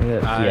 Yeah.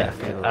 I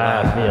feel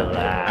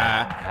alive.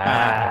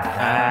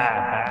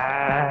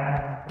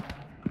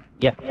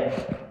 Yeah.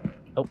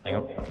 Oh, hang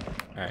on.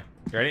 Alright,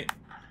 you ready?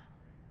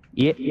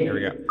 Yeah. Here we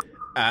go.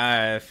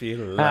 I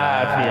feel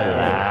alive. I feel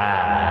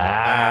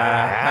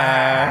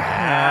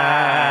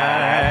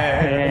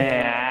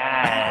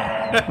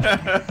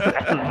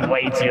alive.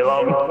 Way too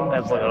long.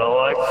 That's not gonna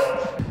work.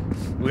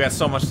 We got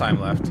so much time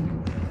left.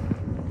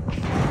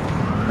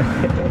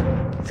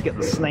 Let's get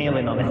the snail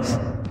in on it.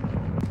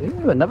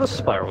 Ooh, another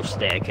spiral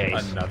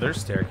staircase. Another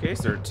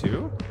staircase? There are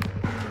two?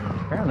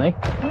 Apparently.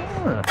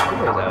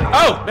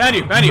 Oh! Behind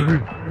you! Behind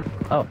you!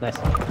 Oh, nice.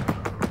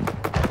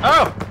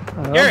 Oh!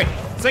 Gary!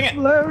 Sing it!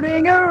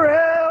 Floating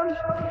around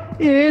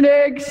in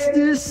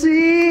ecstasy.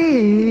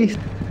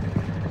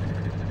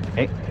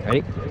 Hey,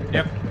 ready?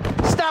 Yep.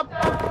 Stop!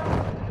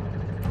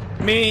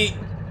 Me!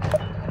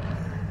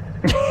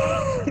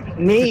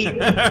 Me!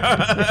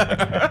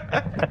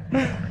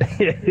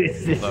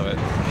 Love it.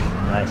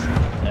 Nice.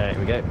 There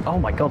we go. Oh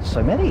my god,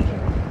 so many!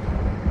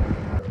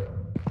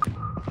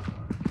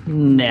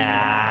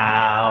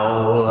 Now.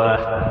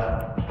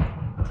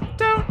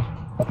 Don't!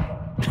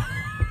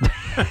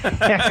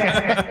 Hang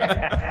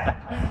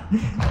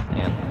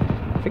on.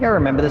 I think I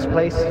remember this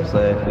place, so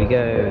if we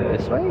go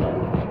this way.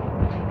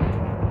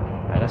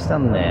 Right, that's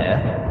down there.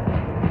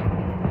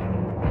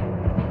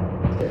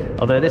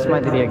 Although this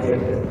might be the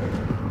exit.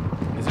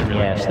 Is it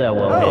really? Yeah,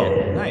 stairwell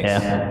here. Nice.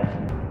 Yeah.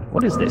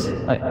 What is this?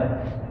 Oh.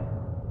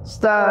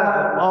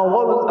 Stop! Oh,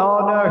 what was?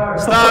 Oh no!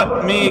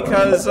 Stop me,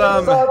 cause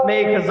Stop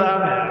me, cause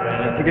I'm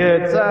having a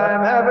good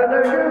time, having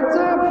a good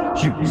time.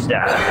 Shoot,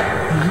 stop!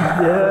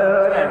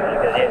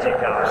 Yeah, here she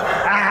comes.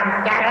 I'm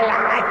not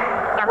alive.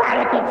 I'm out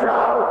of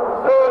control.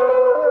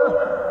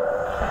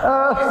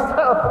 Oh,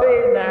 stop me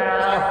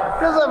now,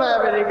 cause I'm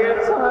having a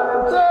good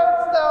time.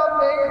 Don't stop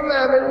me, I'm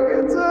having a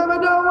good time. I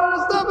don't want to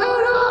stop it.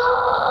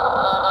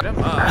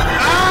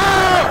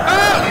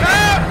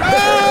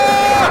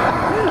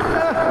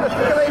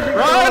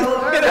 Run!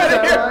 Get out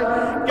of here!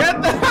 Get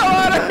the hell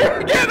out of here!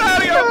 Get out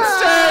of here! I'm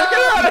scared!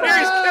 Get out of here!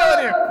 He's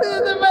killing you!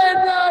 It's the man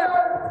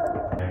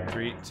time.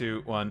 3,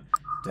 2, 1.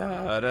 Da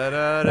da da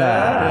da da da.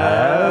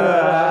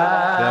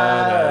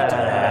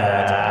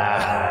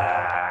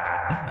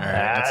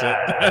 Alright, that's it.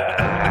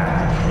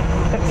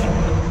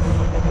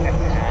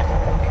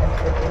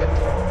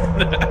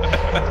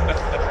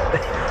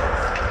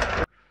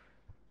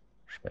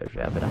 Suppose we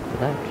have it after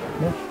that.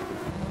 Yes.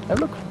 Oh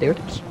look, there it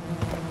is.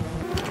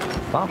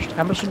 Fast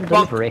Amazon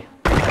delivery.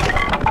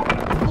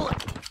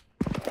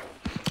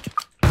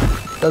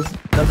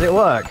 Does it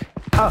work?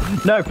 Oh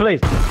no,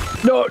 please,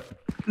 no,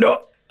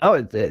 no. Oh,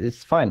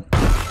 it's fine.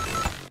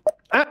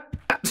 Ah.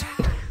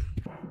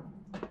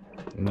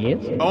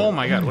 Yes. Oh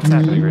my god, what's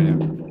happening right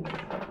now?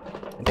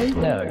 I don't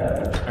know.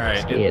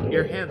 Alright, Scared.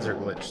 your hands are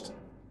glitched.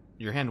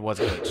 Your hand was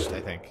glitched,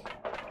 I think.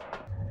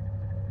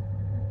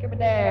 Give me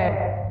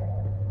that.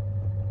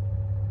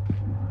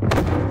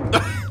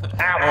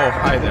 Oh,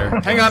 hi there.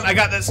 Hang on, I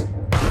got this.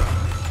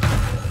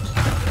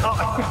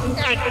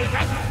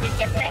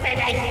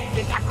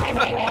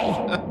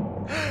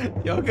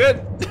 Y'all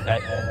good?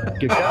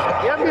 Good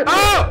job. Yeah, I'm good.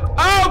 Oh!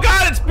 Oh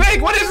god, it's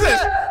big! What is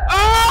this?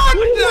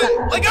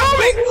 Oh! Let go of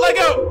me! Let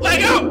go! Let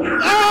go!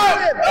 Oh!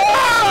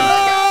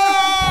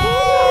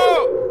 Oh!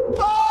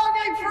 Oh,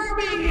 they threw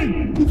me!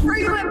 You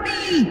threw at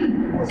me!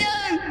 No!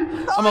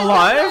 I'm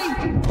alive?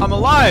 I'm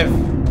alive!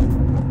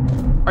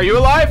 Are you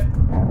alive?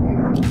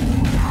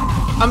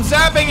 I'm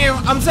zapping you!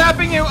 I'm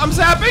zapping you! I'm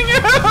zapping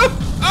you!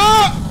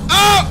 Oh!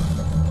 Oh!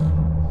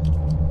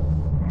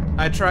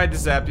 I tried to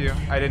zap you.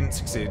 I didn't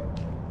succeed.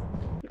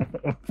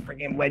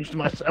 Freaking wedged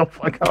myself.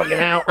 I can't get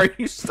out. Are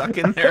you stuck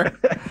in there?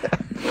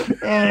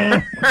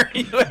 Are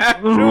you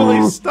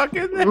actually stuck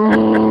in there?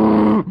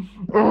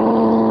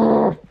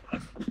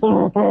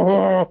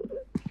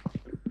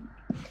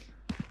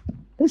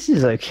 This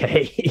is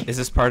okay. Is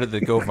this part of the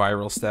go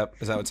viral step?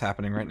 Is that what's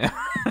happening right now?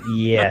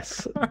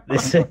 Yes.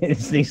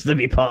 This needs to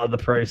be part of the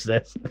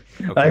process.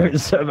 Okay. I'm in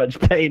so much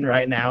pain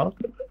right now.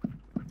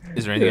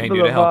 Is there anything I can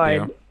do to help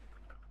you?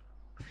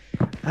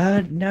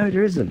 No,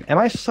 there isn't. Am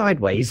I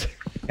sideways?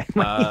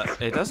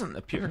 It doesn't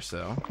appear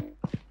so.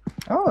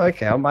 Oh,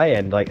 okay. On my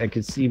end, like I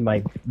could see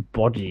my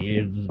body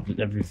and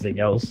everything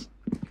else.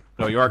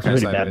 No, you are kind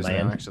of really bad, sideways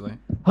man. now, actually.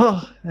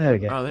 Oh, there we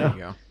go. Oh, there you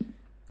go.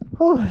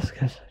 Oh, that's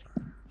good.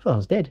 I thought I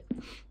was dead.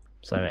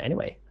 So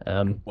anyway,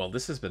 Well,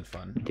 this has been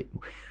fun.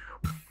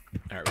 All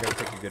right, we're gonna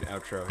take a good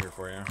outro here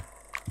for you.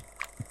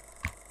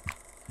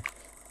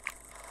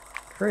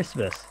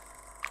 Christmas.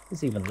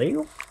 Is even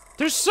legal?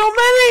 There's so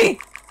many.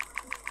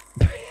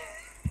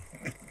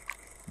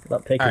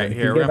 Not picking. Alright, Can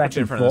here, you we're go gonna back put you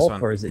in and front of this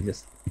forth, one. or is it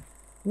just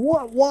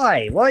what?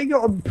 Why? Why you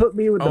gotta put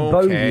me with the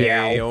bogey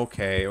out?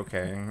 Okay.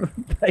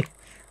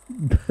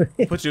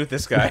 Put you with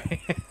this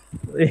guy.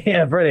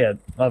 Yeah,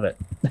 brilliant. Love it.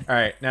 All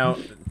right, now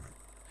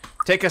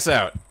take us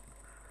out.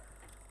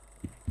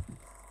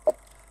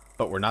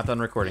 But we're not done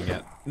recording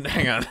yet.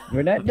 Hang on.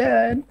 We're not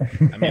done.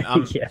 I mean,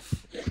 yeah.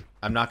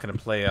 I'm not gonna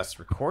play us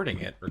recording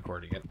it.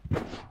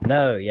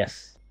 No.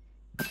 Yes.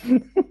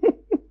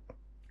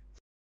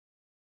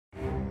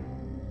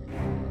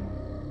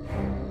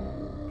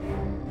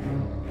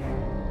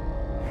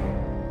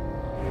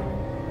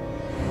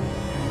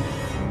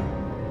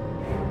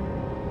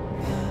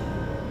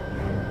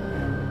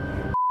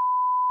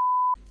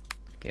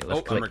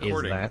 let's I'm click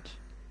recording. is that.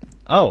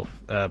 Oh,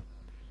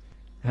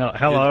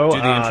 hello.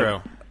 Do the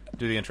intro.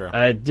 Do the intro.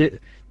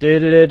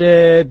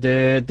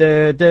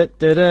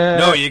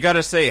 No, you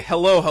gotta say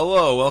hello,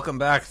 hello. Welcome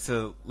back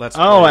to Let's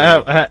Play.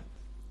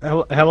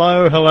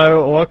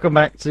 Hello. Welcome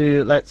back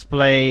to Let's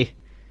Play.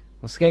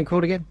 What's the game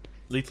called again?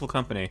 Lethal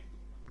Company.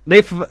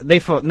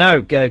 Lethal.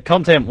 No,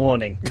 content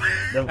warning.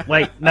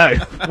 Wait, no,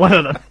 one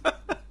of them.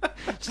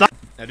 Stop.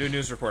 Now do a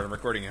news report. I'm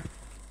recording you.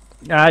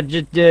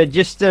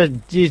 Just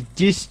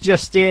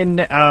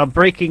in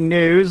breaking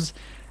news.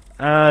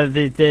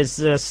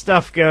 There's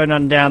stuff going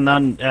on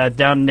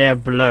down there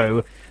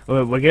below.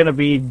 We're gonna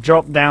be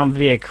dropped down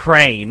via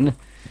crane,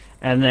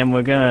 and then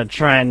we're gonna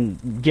try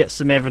and get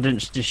some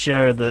evidence to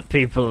show that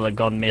people have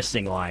gone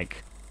missing.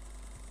 Like,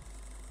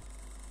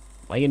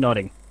 why are you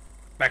nodding?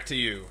 Back to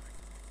you.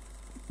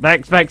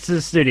 Back to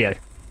the studio.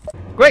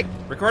 Quick!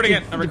 Recording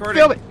it. I'm recording.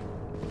 Film it.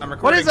 I'm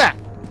recording. What is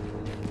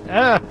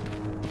that?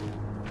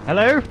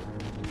 Hello,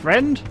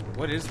 friend?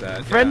 What is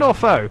that? Friend or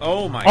foe?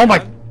 Oh my. Oh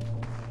God.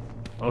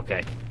 my.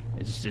 Okay,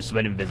 it just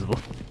went invisible.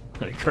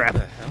 Holy crap!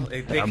 What the hell?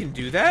 They can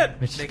do that?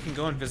 They can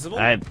go invisible?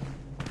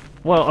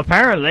 Well,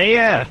 apparently,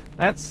 yeah.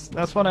 That's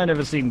one I've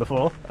never seen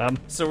before.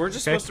 So we're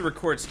just supposed to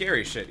record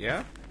scary shit,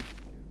 yeah?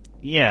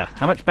 Yeah.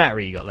 How much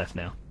battery you got left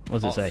now?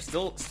 What does it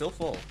say? Still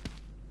full.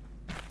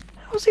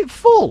 How's it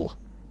full?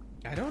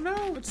 I don't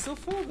know. It's still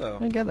full though. I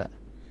don't get that.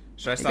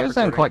 Should I It stop goes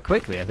down recording? quite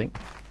quickly, I think.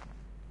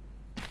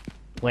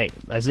 Wait,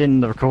 as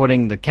in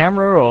recording the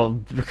camera or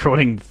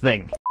recording the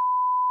thing?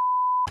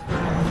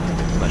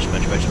 Much.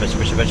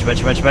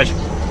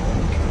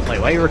 Wait,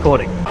 why are you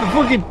recording?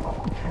 Fucking.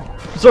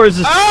 Sorry, is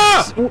this?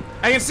 Ah!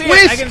 I can see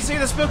Whisk! it. I can see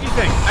the spooky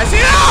thing. I see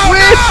it.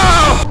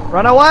 Oh, no!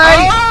 Run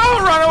away! Oh,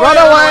 run away! Run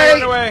away!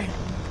 Run away!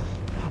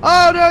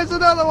 Oh no, it's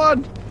another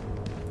one!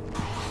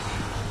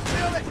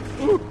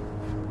 Ooh.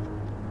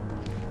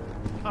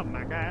 Oh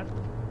my god.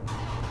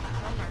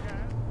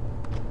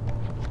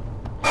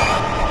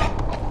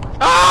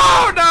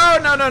 Oh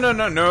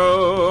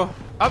no!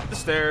 Up the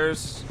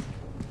stairs.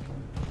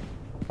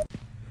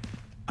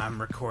 I'm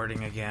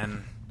recording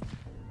again.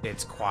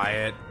 It's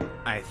quiet.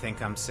 I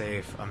think I'm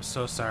safe. I'm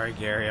so sorry,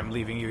 Gary. I'm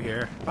leaving you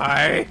here.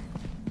 Bye.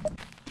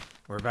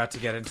 We're about to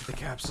get into the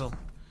capsule.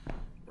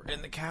 We're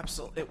in the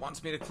capsule. It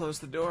wants me to close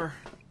the door.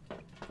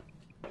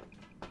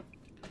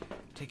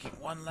 Taking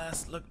one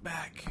last look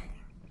back.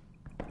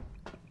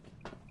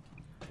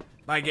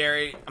 Bye,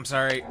 Gary. I'm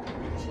sorry.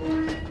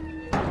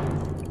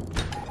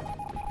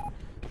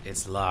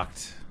 It's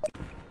locked.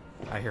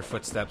 I hear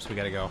footsteps. We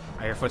gotta go.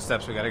 I hear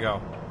footsteps. We gotta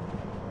go.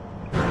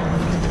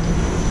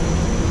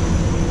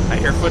 I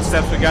hear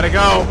footsteps. We gotta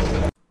go.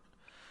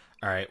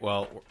 Alright,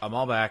 well, I'm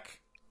all back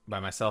by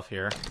myself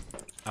here.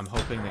 I'm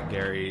hoping that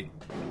Gary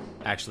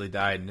actually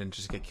died and didn't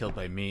just get killed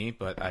by me,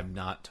 but I'm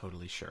not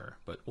totally sure.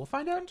 But we'll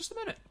find out in just a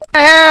minute.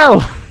 Hell!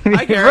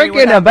 Hi, You Gary, what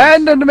freaking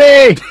happened? abandoned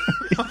me!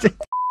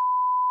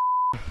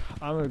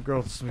 I'm gonna go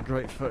with some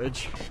great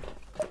footage.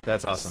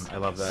 That's awesome. I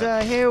love that. So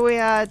here we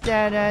are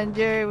down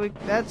under. We're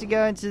about to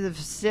go into the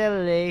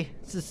facility.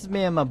 It's just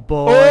me and my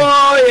boy.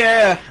 Oh,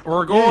 yeah!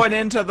 We're going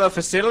into the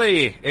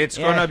facility. It's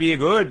gonna be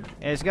good.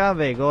 It's gonna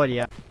be good,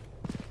 yeah.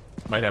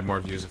 Might have more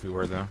views if we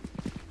were, though.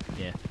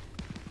 Yeah.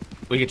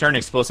 We could turn an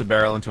explosive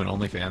barrel into an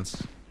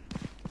OnlyFans.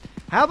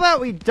 How about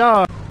we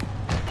don't?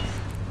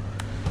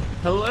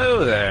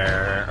 Hello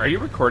there. Are you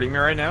recording me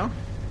right now?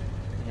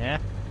 Yeah.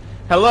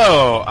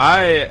 Hello.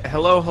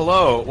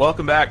 Hello.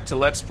 Welcome back to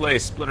Let's Play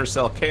Splinter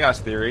Cell Chaos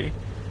Theory.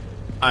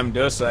 I'm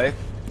Dosai.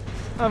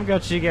 I've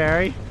got you,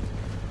 Gary.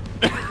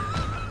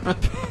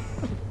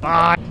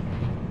 Bye.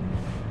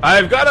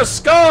 I've got a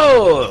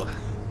skull!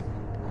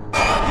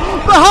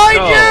 Behind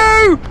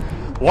you!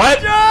 What?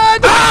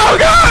 Dad! Oh,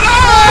 God!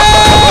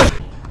 Oh!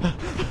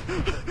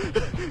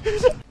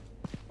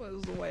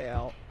 Where's the way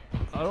out?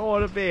 I don't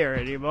want to be here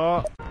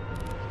anymore.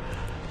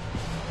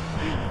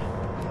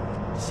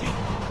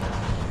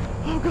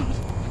 Oh god.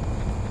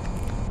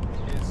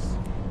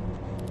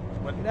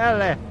 What? Get out of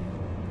there.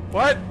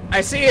 What?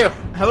 I see you.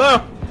 Hello.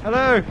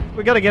 Hello.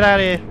 We gotta get out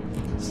of here.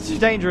 It's too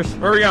dangerous.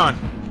 Where are we going?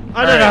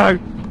 I don't know.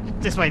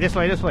 This way.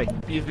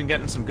 You've been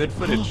getting some good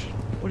footage.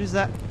 What is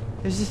that?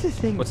 Is this a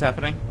thing? What's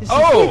happening? Is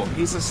Oh, this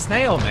he's a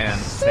snail man.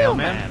 Snail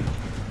man.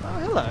 Oh,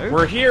 hello.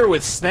 We're here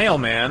with Snail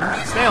Man.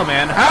 Snail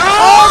Man. Oh,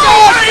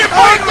 How are you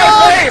pointing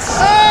my face?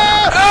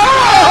 Ah!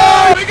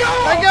 Oh, let me go!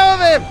 Let go of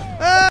him!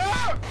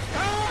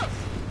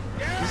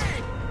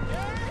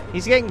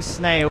 He's getting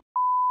snail.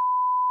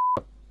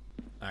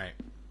 Alright.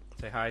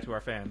 Say hi to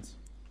our fans.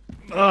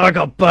 Oh, I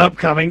got burp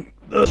coming.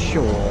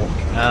 Sure.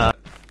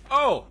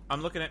 Oh!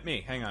 I'm looking at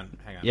me. Hang on.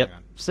 Yep. Hang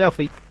on.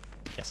 Selfie.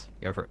 Yes,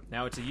 go for it.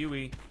 Now it's a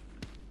Yui.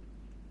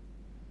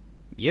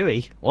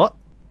 Yui? What?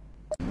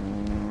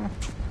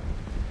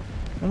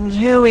 And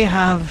here we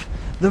have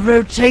the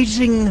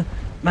rotating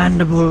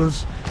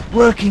mandibles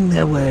working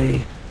their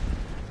way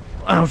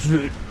out of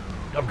it.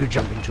 I'm gonna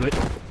jump into it.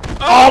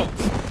 Oh!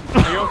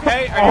 Are you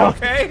okay? Are you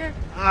okay?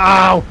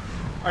 Ow!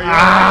 Are you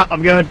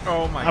I'm good.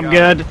 Oh my I'm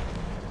god. good.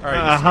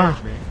 Alright, you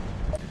scared me.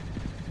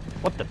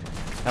 What the?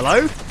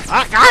 Hello?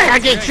 I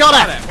get shot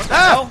at! What the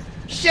hell?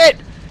 Shit!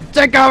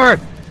 Take cover!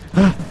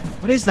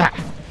 What is that?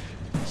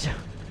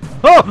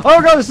 Oh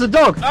god, it's a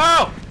dog!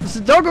 Oh! It's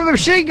a dog with a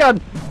machine gun!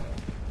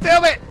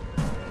 Film it!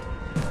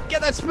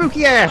 Get that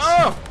spooky ass!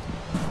 Oh!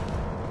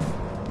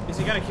 Is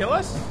he gonna kill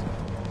us?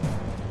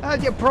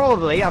 Yeah,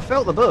 probably. I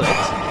felt the bullets.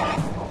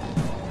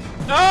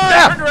 Oh!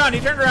 He turned around! He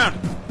turned around!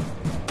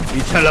 He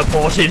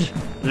teleported!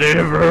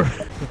 Liver!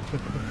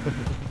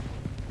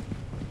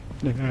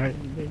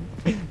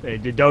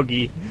 The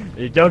doggy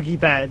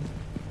bad.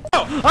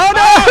 Oh! Oh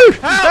no!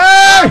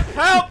 Help!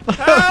 Help!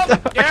 Help!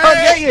 I can't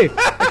get you!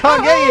 I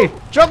can't get you!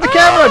 Drop the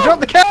camera! Drop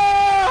the camera!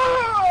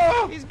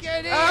 Oh! He's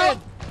getting Help!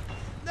 in!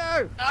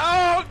 No!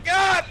 Oh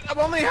God! I'm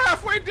only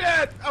halfway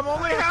dead. I'm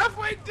only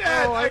halfway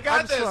dead. Oh, I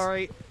got I'm this.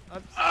 sorry.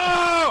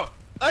 Oh!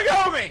 Let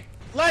go of me!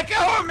 Let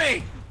go of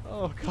me!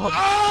 Oh god.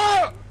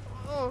 Oh!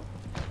 Oh.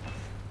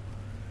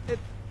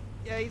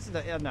 Yeah, he's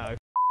no.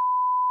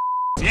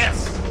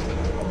 Yes.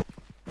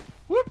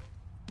 Whoop!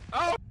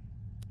 Oh!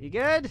 You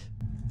good?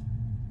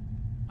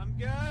 I'm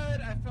good.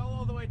 I fell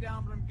all the way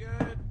down, but I'm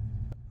good.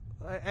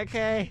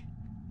 Okay.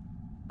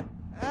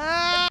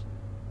 Ah!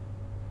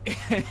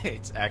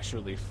 It's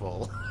actually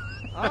full.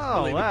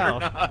 Oh Believe it or wow.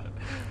 not.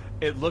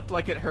 It looked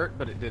like it hurt,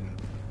 but it didn't.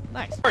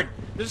 Nice.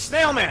 There's a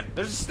snail man!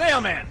 There's a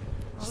snail man!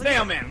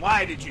 Snail man,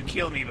 why did you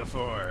kill me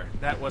before?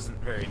 That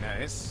wasn't very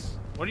nice.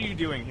 What are you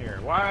doing here?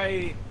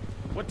 Why?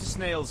 What do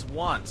snails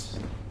want?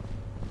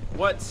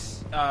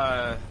 What's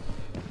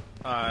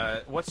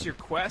your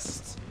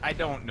quest? I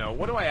don't know.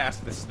 What do I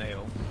ask the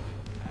snail?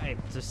 I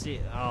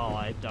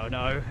don't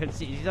know.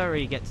 You don't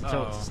really get to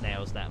talk to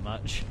snails that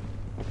much.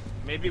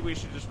 Maybe we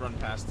should just run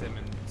past him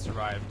and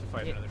survive to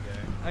fight another day.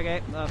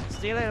 Okay,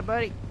 see you later,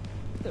 buddy.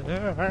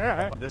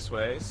 This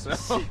way, so...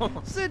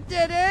 It's a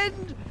dead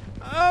end!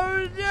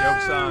 Oh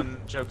no!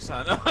 Joke's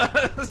on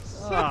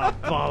us. Oh,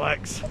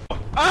 bollocks.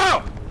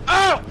 Oh!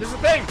 Oh! There's a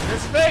thing!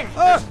 There's a thing!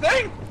 There's a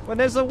thing! When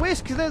there's a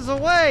whisk, there's a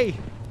way!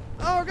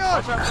 Oh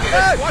god! Watch out for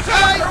this! Watch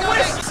out for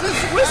whisks!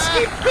 This is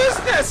whiskey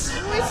business!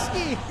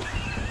 Whiskey!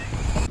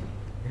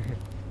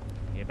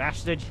 You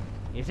bastard.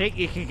 You think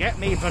you can get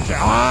me, but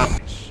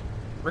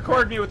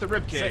Record me with the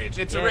rib cage.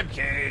 It's a rib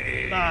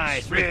cage.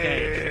 Nice, rib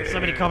cage. So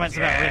many comments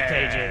about rib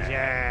cages,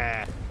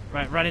 yeah.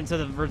 Right, run into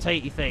the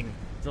rotatey thing.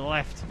 To the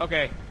left.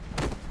 Okay.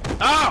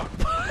 Oh!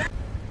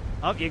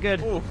 Oh, you're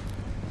good. Ooh.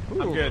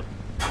 I'm good.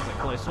 That was a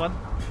close one.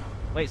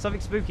 Wait, something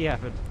spooky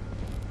happened.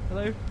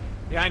 Hello?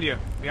 Behind you.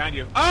 Behind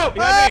you. Oh!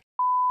 Behind me!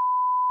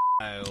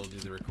 I'll do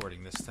the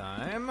recording this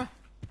time.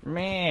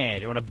 Man,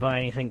 do you want to buy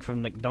anything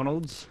from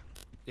McDonald's?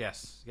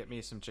 Yes. Get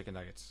me some chicken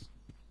nuggets.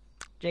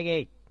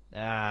 Jiggy.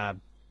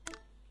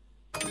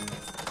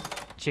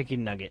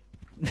 Chicken nugget.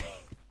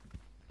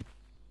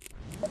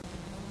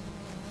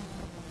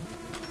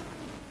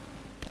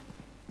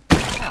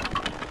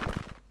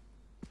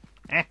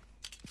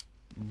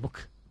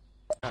 Book.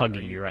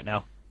 Hugging you right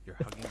now. You're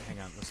hugging. Hang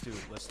on. Let's do.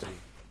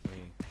 Hang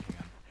on.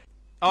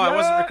 Oh, I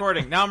wasn't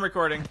recording. Now I'm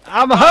recording.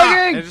 I'm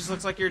hugging. It just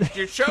looks like you're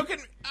choking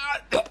me.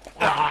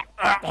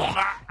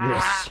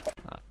 Yes.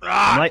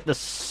 I'm like the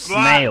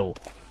snail.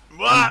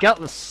 I've got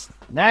the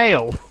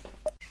snail.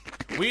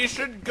 We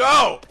should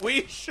go.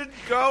 We should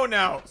go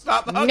now.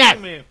 Stop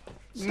hugging me.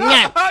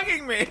 Stop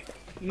hugging me.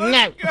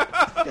 Let's go.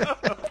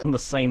 On the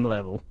same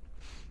level.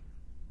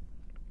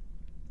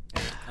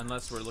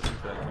 Unless we're looking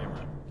for that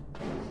camera.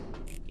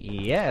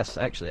 Yes,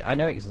 actually, I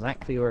know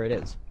exactly where it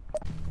is.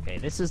 Okay,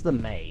 this is the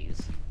maze.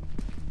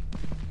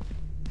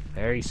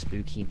 Very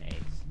spooky maze.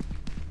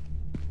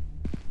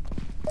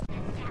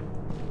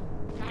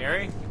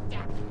 Gary?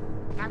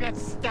 I'll get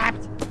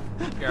stabbed.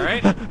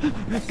 Gary?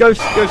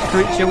 Ghost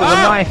creature with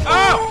a knife.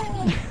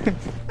 Oh!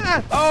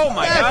 Oh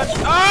my god!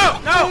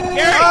 Oh! No!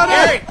 Gary! Oh, no.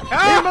 Gary! Leave him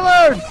Help!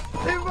 alone!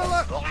 Leave him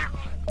alone!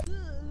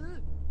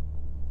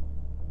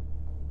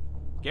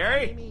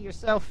 Gary? Give me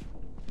yourself.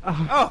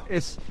 Oh!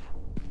 It's...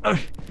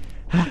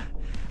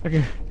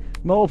 Okay.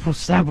 Multiple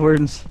stab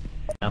wounds.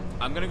 No.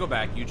 I'm gonna go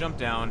back. You jump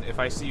down. If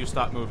I see you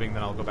stop moving,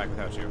 then I'll go back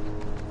without you.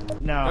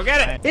 No. Go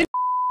get it!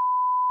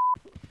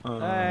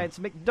 It's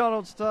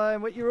McDonald's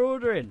time. What you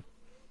ordering?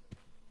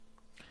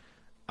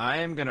 I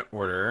am gonna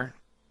order...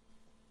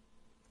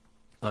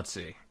 Let's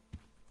see.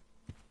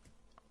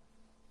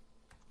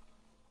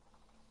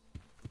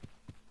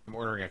 I'm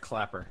ordering a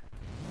clapper.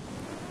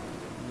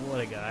 What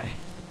a guy.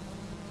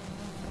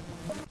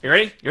 You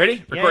ready? You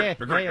ready? Record. Yeah,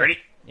 Record. yeah. Ready?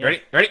 Yeah.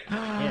 Ready? Ready?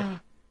 Yeah.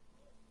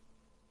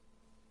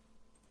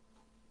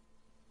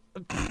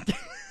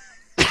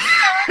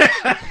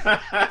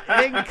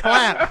 I didn't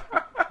clap.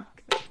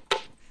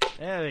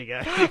 There we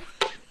go.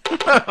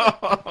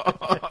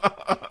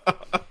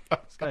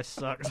 This guy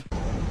sucks.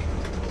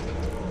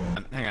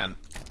 Hang on.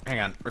 Hang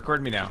on.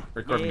 Record me now.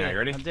 Record me now. You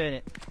ready? I'm doing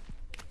it.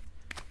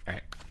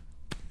 Alright.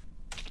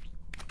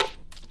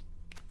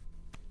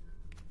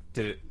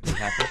 Did it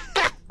happen?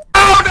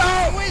 Oh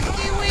no!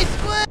 Whiskey!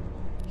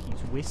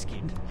 He's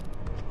whisking.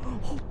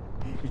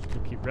 He's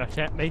looking right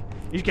at me.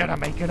 He's gonna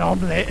make an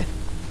omelette.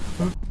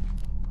 What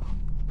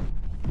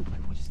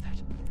is that?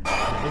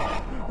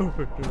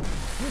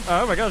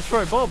 Oh my god, it's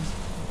throwing bombs.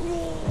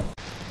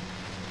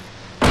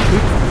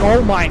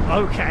 Oh my,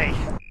 okay.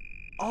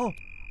 Oh.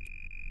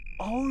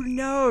 Oh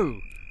no.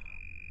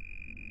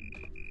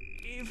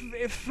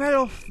 It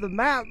fell off the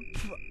map.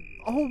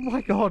 Oh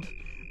my god.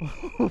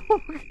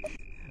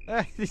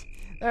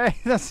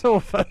 That's all,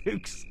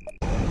 folks.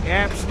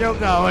 Yep, still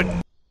going.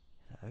 Hello?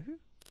 Where'd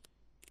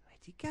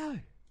he go?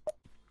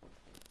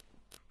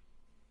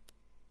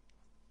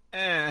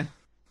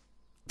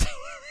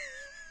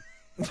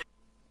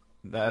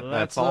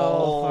 That's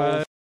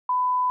all.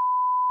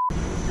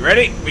 You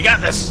ready? We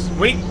got this!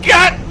 We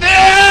got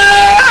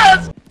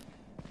this!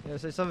 Yeah,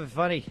 say something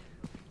funny.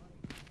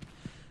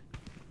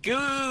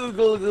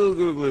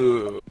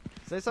 Goo.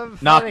 Say something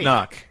Knock funny.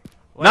 knock.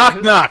 Wait,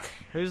 Knock knock!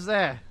 Who's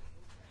there?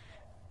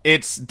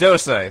 It's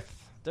Dosith.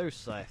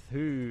 Dosith.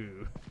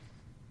 Who?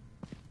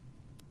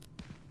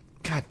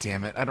 God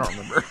damn it, I don't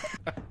remember.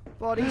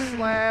 Body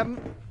slam.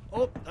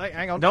 Oh,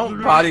 hang on.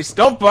 Don't body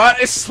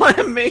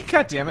slam me,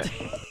 god damn it.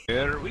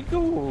 Here we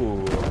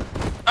go.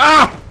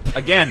 Ah!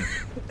 Again.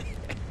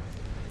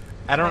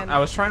 I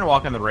was trying to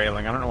walk on the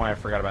railing. I don't know why I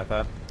forgot about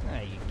that.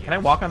 Can I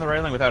walk on the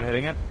railing without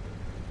hitting it?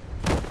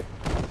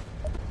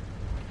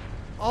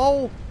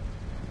 Oh!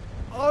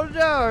 Oh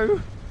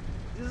no!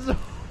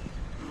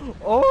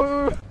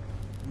 Oh!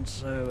 And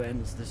so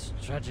ends this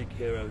tragic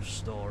hero's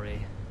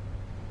story.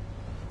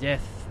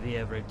 Death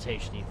via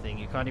rotation-y thing.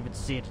 You can't even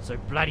see it, it's so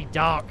bloody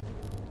dark.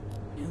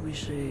 Here we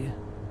see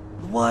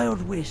the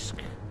wild whisk,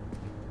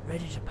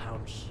 ready to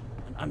pounce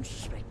an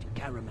unsuspecting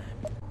cameraman.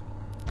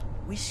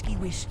 Whiskey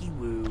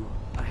woo,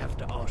 I have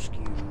to ask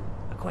you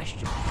a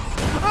question.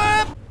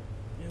 Ah!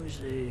 Here we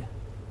see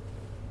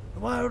the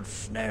wild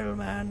snail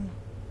man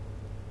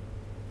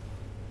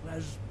who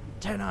has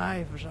 10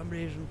 eye for some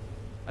reason.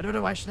 I don't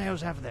know why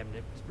snails have them.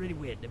 It's really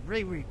weird. They're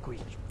very weird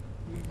creatures.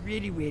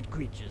 Really weird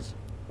creatures.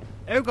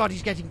 Oh god,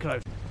 he's getting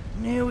close.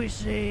 And here we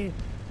see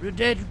the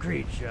dead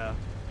creature,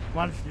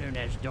 once known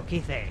as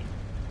Docky Thane.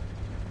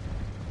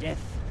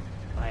 Death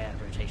via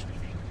rotation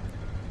thing.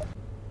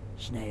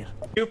 Snail.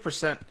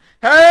 2%.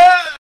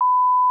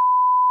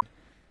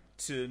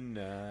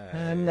 Tonight.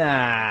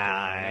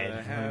 Tonight,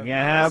 I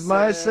have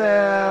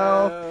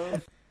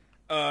myself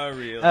a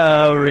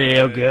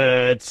real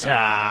good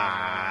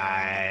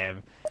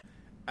time.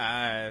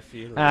 I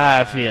feel alive.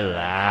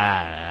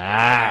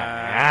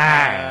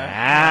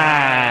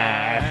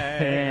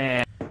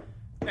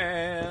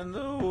 And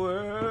the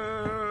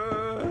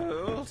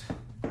world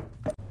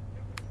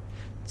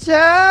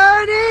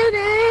Turning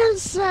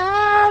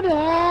inside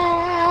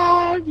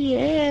out,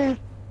 yeah.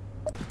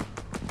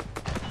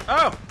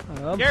 Oh,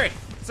 Gary,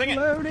 sing it.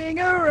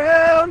 Floating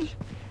around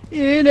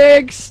in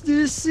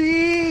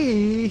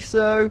ecstasy.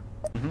 So,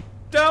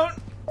 Don't.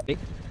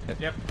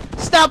 Yep.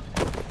 Stop.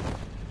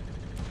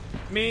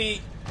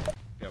 Me.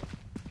 Yep.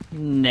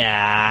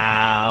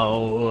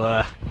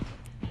 Now.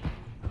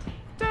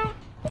 Don't.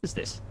 What is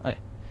this? Oh.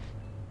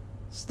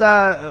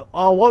 Stop.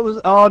 Oh, what was?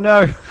 Oh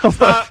no.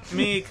 Stop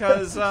me,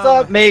 cause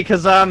Stop me,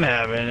 cause I'm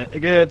having a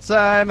good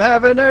time.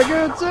 Having a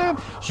good time.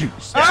 Shoot.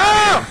 Stop.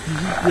 Oh!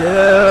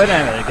 Dude,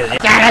 having a good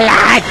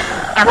time.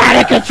 I'm out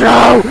of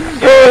control.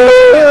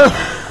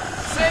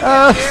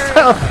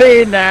 Stop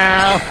me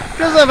now,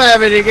 cause I'm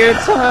having a good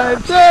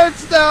time. Don't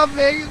stop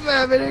me, 'cause I'm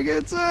having a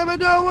good time. I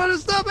don't want to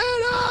stop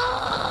it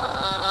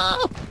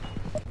all.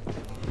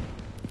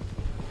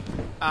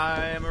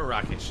 I am a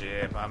rocket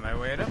ship on my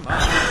way to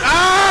Mars.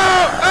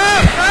 Oh!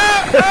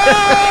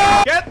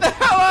 Get the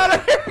hell out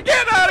of here!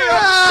 Get out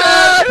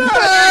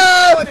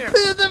of here!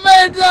 This is the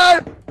main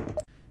time.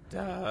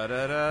 Da,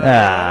 da,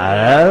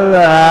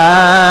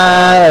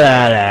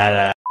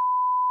 da.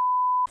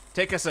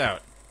 Take us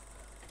out.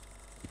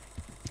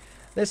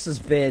 This has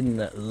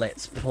been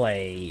Let's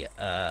Play,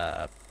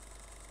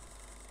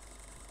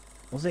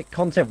 was it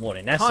Content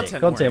Warning? That's it,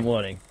 Content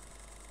Warning.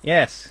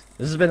 Yes,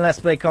 this has been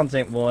Let's Play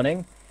Content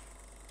Warning.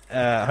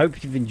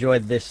 Hope you've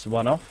enjoyed this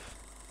one-off.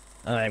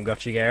 I am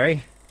Gotcha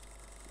Gary.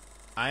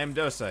 I am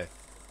Dosai.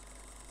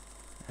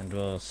 And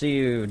we'll see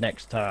you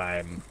next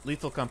time.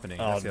 Lethal Company,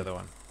 that's the other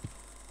one.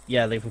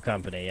 Yeah, Lethal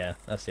Company, yeah,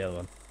 that's the other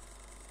one.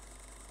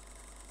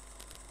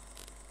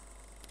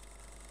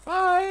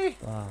 Bye!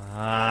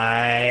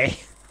 Bye.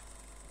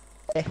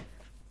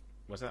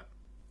 What's that?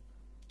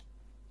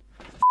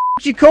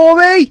 Did you call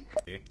me?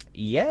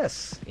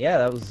 Yes. Yeah,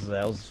 that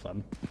was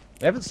fun.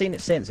 We haven't seen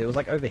it since. It was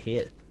like over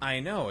here. I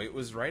know, it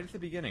was right at the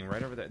beginning,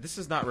 right over there. This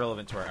is not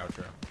relevant to our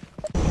outro.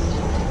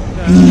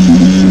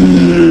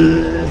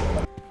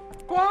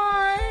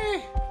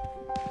 Bye!